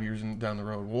 5 years down the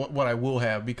road what I will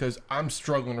have because I'm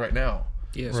struggling right now.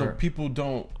 Yeah. So people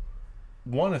don't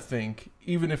want to think,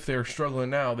 even if they're struggling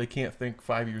now, they can't think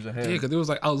 5 years ahead. Yeah, because there was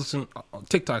like, I was listening on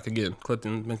TikTok again.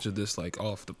 Clifton mentioned this like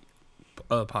off the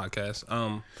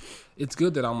podcast. It's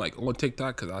good that I'm like on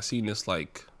TikTok because I seen this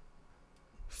like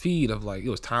feed of like, it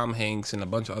was Tom Hanks and a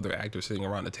bunch of other actors sitting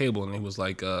around the table, and it was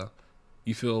like,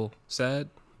 you feel sad?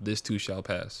 This too shall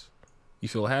pass. You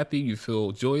feel happy? You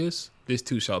feel joyous? This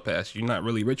too shall pass. You're not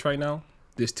really rich right now?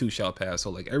 This too shall pass. So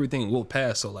like everything will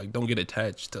pass. So like don't get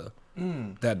attached to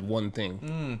that one thing.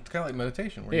 It's kind of like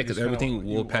meditation. Yeah, because everything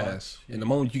will pass. Yeah. And the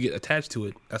moment you get attached to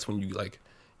it, that's when you like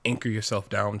anchor yourself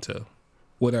down to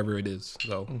whatever it is.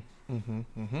 So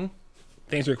to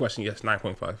answer your question, yes,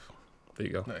 9.5. There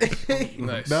you go. Nice.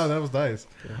 Nice. No, that was nice.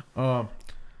 Yeah.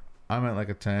 I'm at like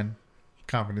a 10,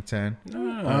 confident 10.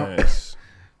 Nice.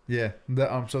 Yeah.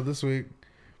 So this week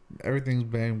everything's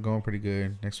been going pretty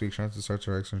good. Next week trying to start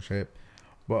your and shit.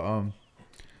 But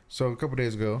so a couple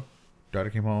days ago, daughter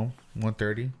came home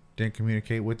 1:30. Didn't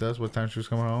communicate with us what time she was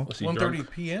coming home. 1:30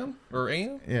 p.m. or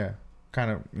a.m. Yeah,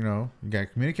 kind of. You know, you gotta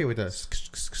communicate with us.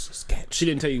 She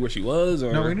didn't tell you where she was,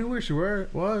 or no, we knew where she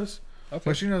was. Okay.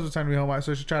 But she knows what time to be home by,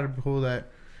 so she tried to pull that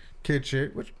kid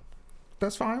shit, which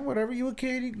that's fine. Whatever, you a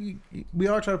kid. We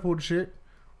all try to pull the shit.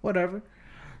 Whatever.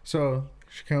 So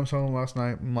she comes home last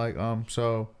night. I'm like,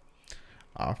 so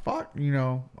I thought, you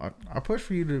know, I pushed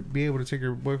for you to be able to take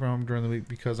your boyfriend home during the week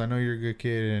because I know you're a good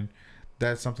kid and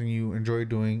that's something you enjoy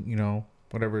doing, you know,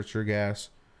 whatever, it's your gas.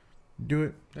 Do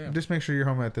it. Yeah. Just make sure you're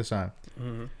home at this time.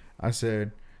 I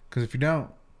said, because if you don't,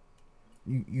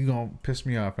 you going to piss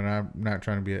me off and I'm not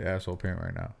trying to be an asshole parent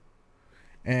right now.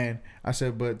 And I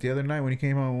said, but the other night when he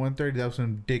came home at 1:30, that was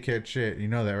some dickhead shit. You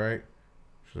know that, right?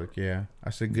 She's like, yeah. I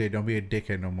said, good. Don't be a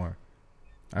dickhead no more.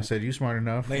 I said, you smart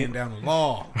enough. Laying down the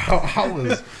law. I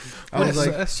was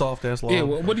like, that's soft ass law. Yeah,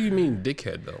 well, what do you mean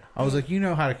dickhead though? I was like, you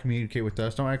know how to communicate with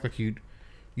us. Don't act like you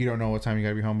don't know what time you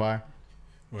gotta be home by.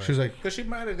 Right. She was like, because she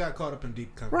might have got caught up in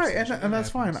deep conversation. Right, and that's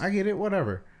fine. I get it,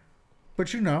 whatever.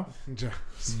 But you know.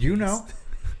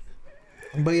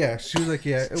 But yeah, she was like,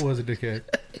 yeah, it was a dickhead.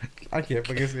 I can't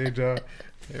fucking say it, John.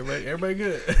 Everybody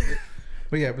good.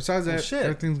 But yeah, besides that,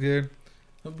 everything's good.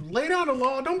 Lay down the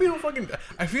law. Don't be no fucking.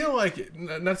 I feel like,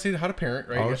 not to say how to parent,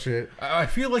 right? Oh shit. I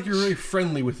feel like you're really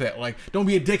friendly with that. Like, don't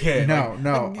be a dickhead.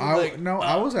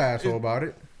 I was an asshole about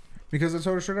it because I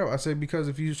told her straight up. I said, because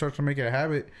if you start to make it a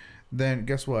habit, then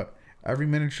guess what? Every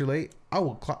minute you're late, I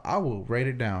will write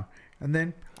it down, and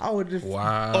then I would just.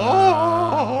 Wow.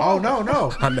 Oh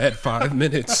no. I'm at 5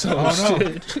 minutes. So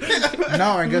shit.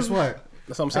 No, and guess what?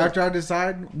 That's what I'm saying. After I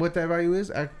decide what that value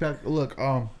is, look,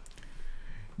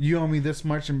 you owe me this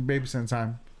much in babysitting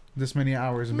time, this many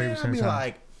hours in babysitting time. I'll be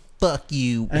like, fuck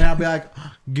you. And I'll be like,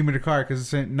 give me the card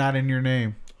because it's not in your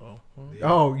name.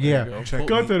 Oh yeah.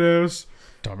 Got that ass.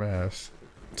 Dumbass.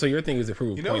 So your thing is to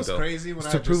prove a point, though. You know what's crazy? When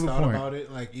I just thought about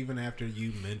it, like even after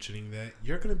you mentioning that,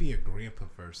 you're going to be a grandpa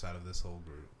first out of this whole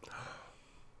group.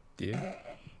 Yeah.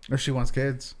 If she wants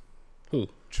kids. Who?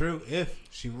 True, if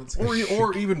she wants kids.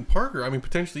 Or even Parker. I mean,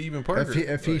 potentially even Parker.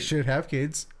 If he should have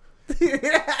kids.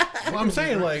 Well, I'm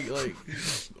saying like,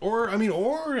 I mean,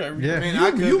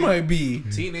 you might be.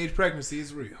 Teenage pregnancy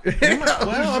is real.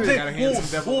 I'm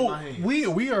saying,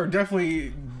 we are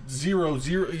definitely 0.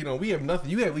 You know, we have nothing.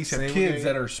 You at least have kids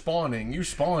that are spawning. You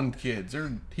spawned kids.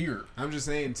 They're here. I'm just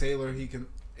saying, Taylor,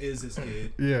 is his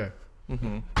kid. Yeah.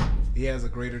 he has a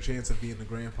greater chance of being the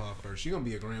grandpa first. You're gonna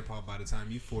be a grandpa by the time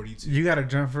you're 42. You got to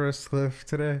jump for us, Cliff,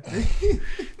 today.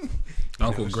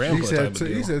 Uncle Grandpa type of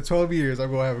He deal. said 12 years, I'm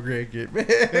going to have a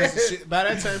grandkid. By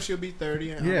that time, she'll be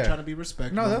 30. And Yeah. I'm trying to be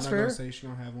respectful. No, that's I'm not fair. Gonna say she's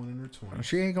gonna have one in her 20s.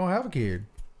 She ain't going to have a kid.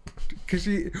 Because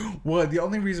the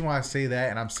only reason why I say that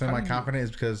and I'm semi-confident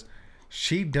is because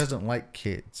she doesn't like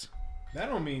kids. That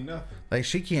don't mean nothing. Like,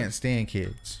 she can't stand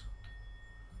kids.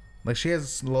 Like, she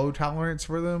has low tolerance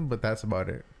for them, but that's about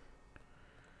it.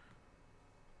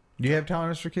 Do you have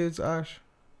tolerance for kids, Ash?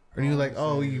 Or you like,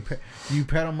 oh, you pet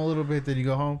them a little bit, then you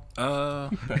go home?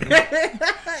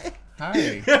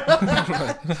 Hi.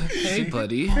 Hey,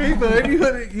 buddy. Hey, bud,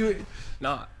 you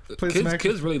Nah, Play some action-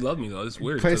 kids really love me though. It's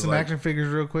weird. play 'cause, some like, action figures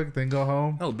real quick, then go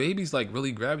home? No, babies like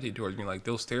really gravitate towards me. Like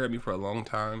they'll stare at me for a long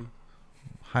time,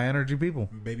 High energy people.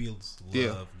 Babies love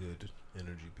Yeah. good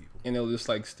energy people. and they'll just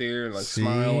like stare and like See?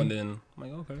 smile, and then I'm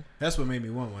like, okay. That's what made me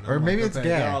want one. Or I'm maybe like, it's okay,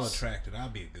 Y'all gas. attracted. I'll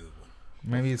be a good one.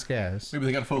 Maybe it's gas. Maybe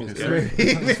they gotta focus.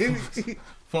 Maybe.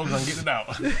 Focus on getting it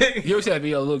out. You ever see that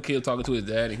video of a little kid talking to his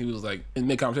dad, and he was like, in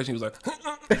mid conversation, he was like,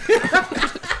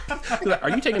 he's like, "Are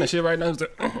you taking a shit right now?" He was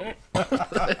like,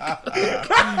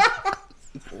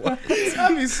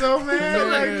 I'd be so mad.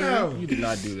 Like, no. "You did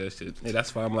not do that shit." Hey,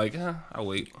 that's fine. I'm like, I'll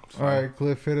wait. All right,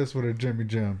 Cliff, hit us with a Jimmy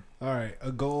Jim. All right.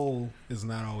 A goal is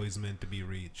not always meant to be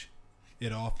reached.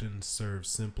 It often serves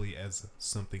simply as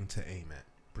something to aim at.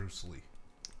 Bruce Lee.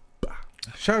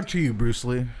 Shout out to you, Bruce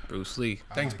Lee. Bruce Lee.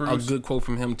 Thanks, A Bruce. good quote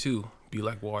from him too. Be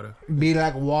like water. Be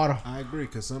like water. I agree,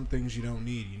 because some things you don't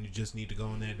need. You just need to go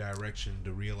in that direction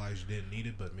to realize you didn't need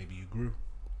it, but maybe you grew.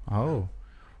 Oh.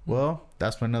 Well,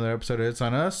 that's been another episode of It's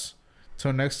On Us.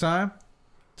 Till next time,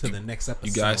 To the next episode.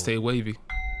 You guys stay wavy.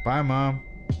 bye, Mom.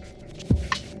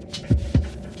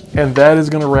 And that is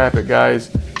going to wrap it, guys.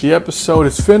 The episode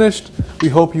is finished. We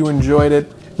hope you enjoyed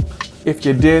it. If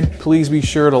you did, please be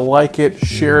sure to like it,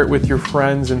 share it with your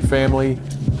friends and family,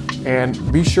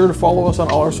 and be sure to follow us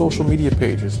on all our social media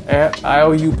pages at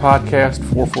IOU Podcast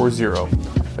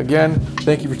 440. Again,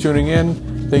 thank you for tuning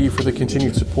in. Thank you for the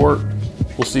continued support.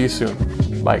 We'll see you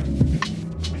soon. Bye.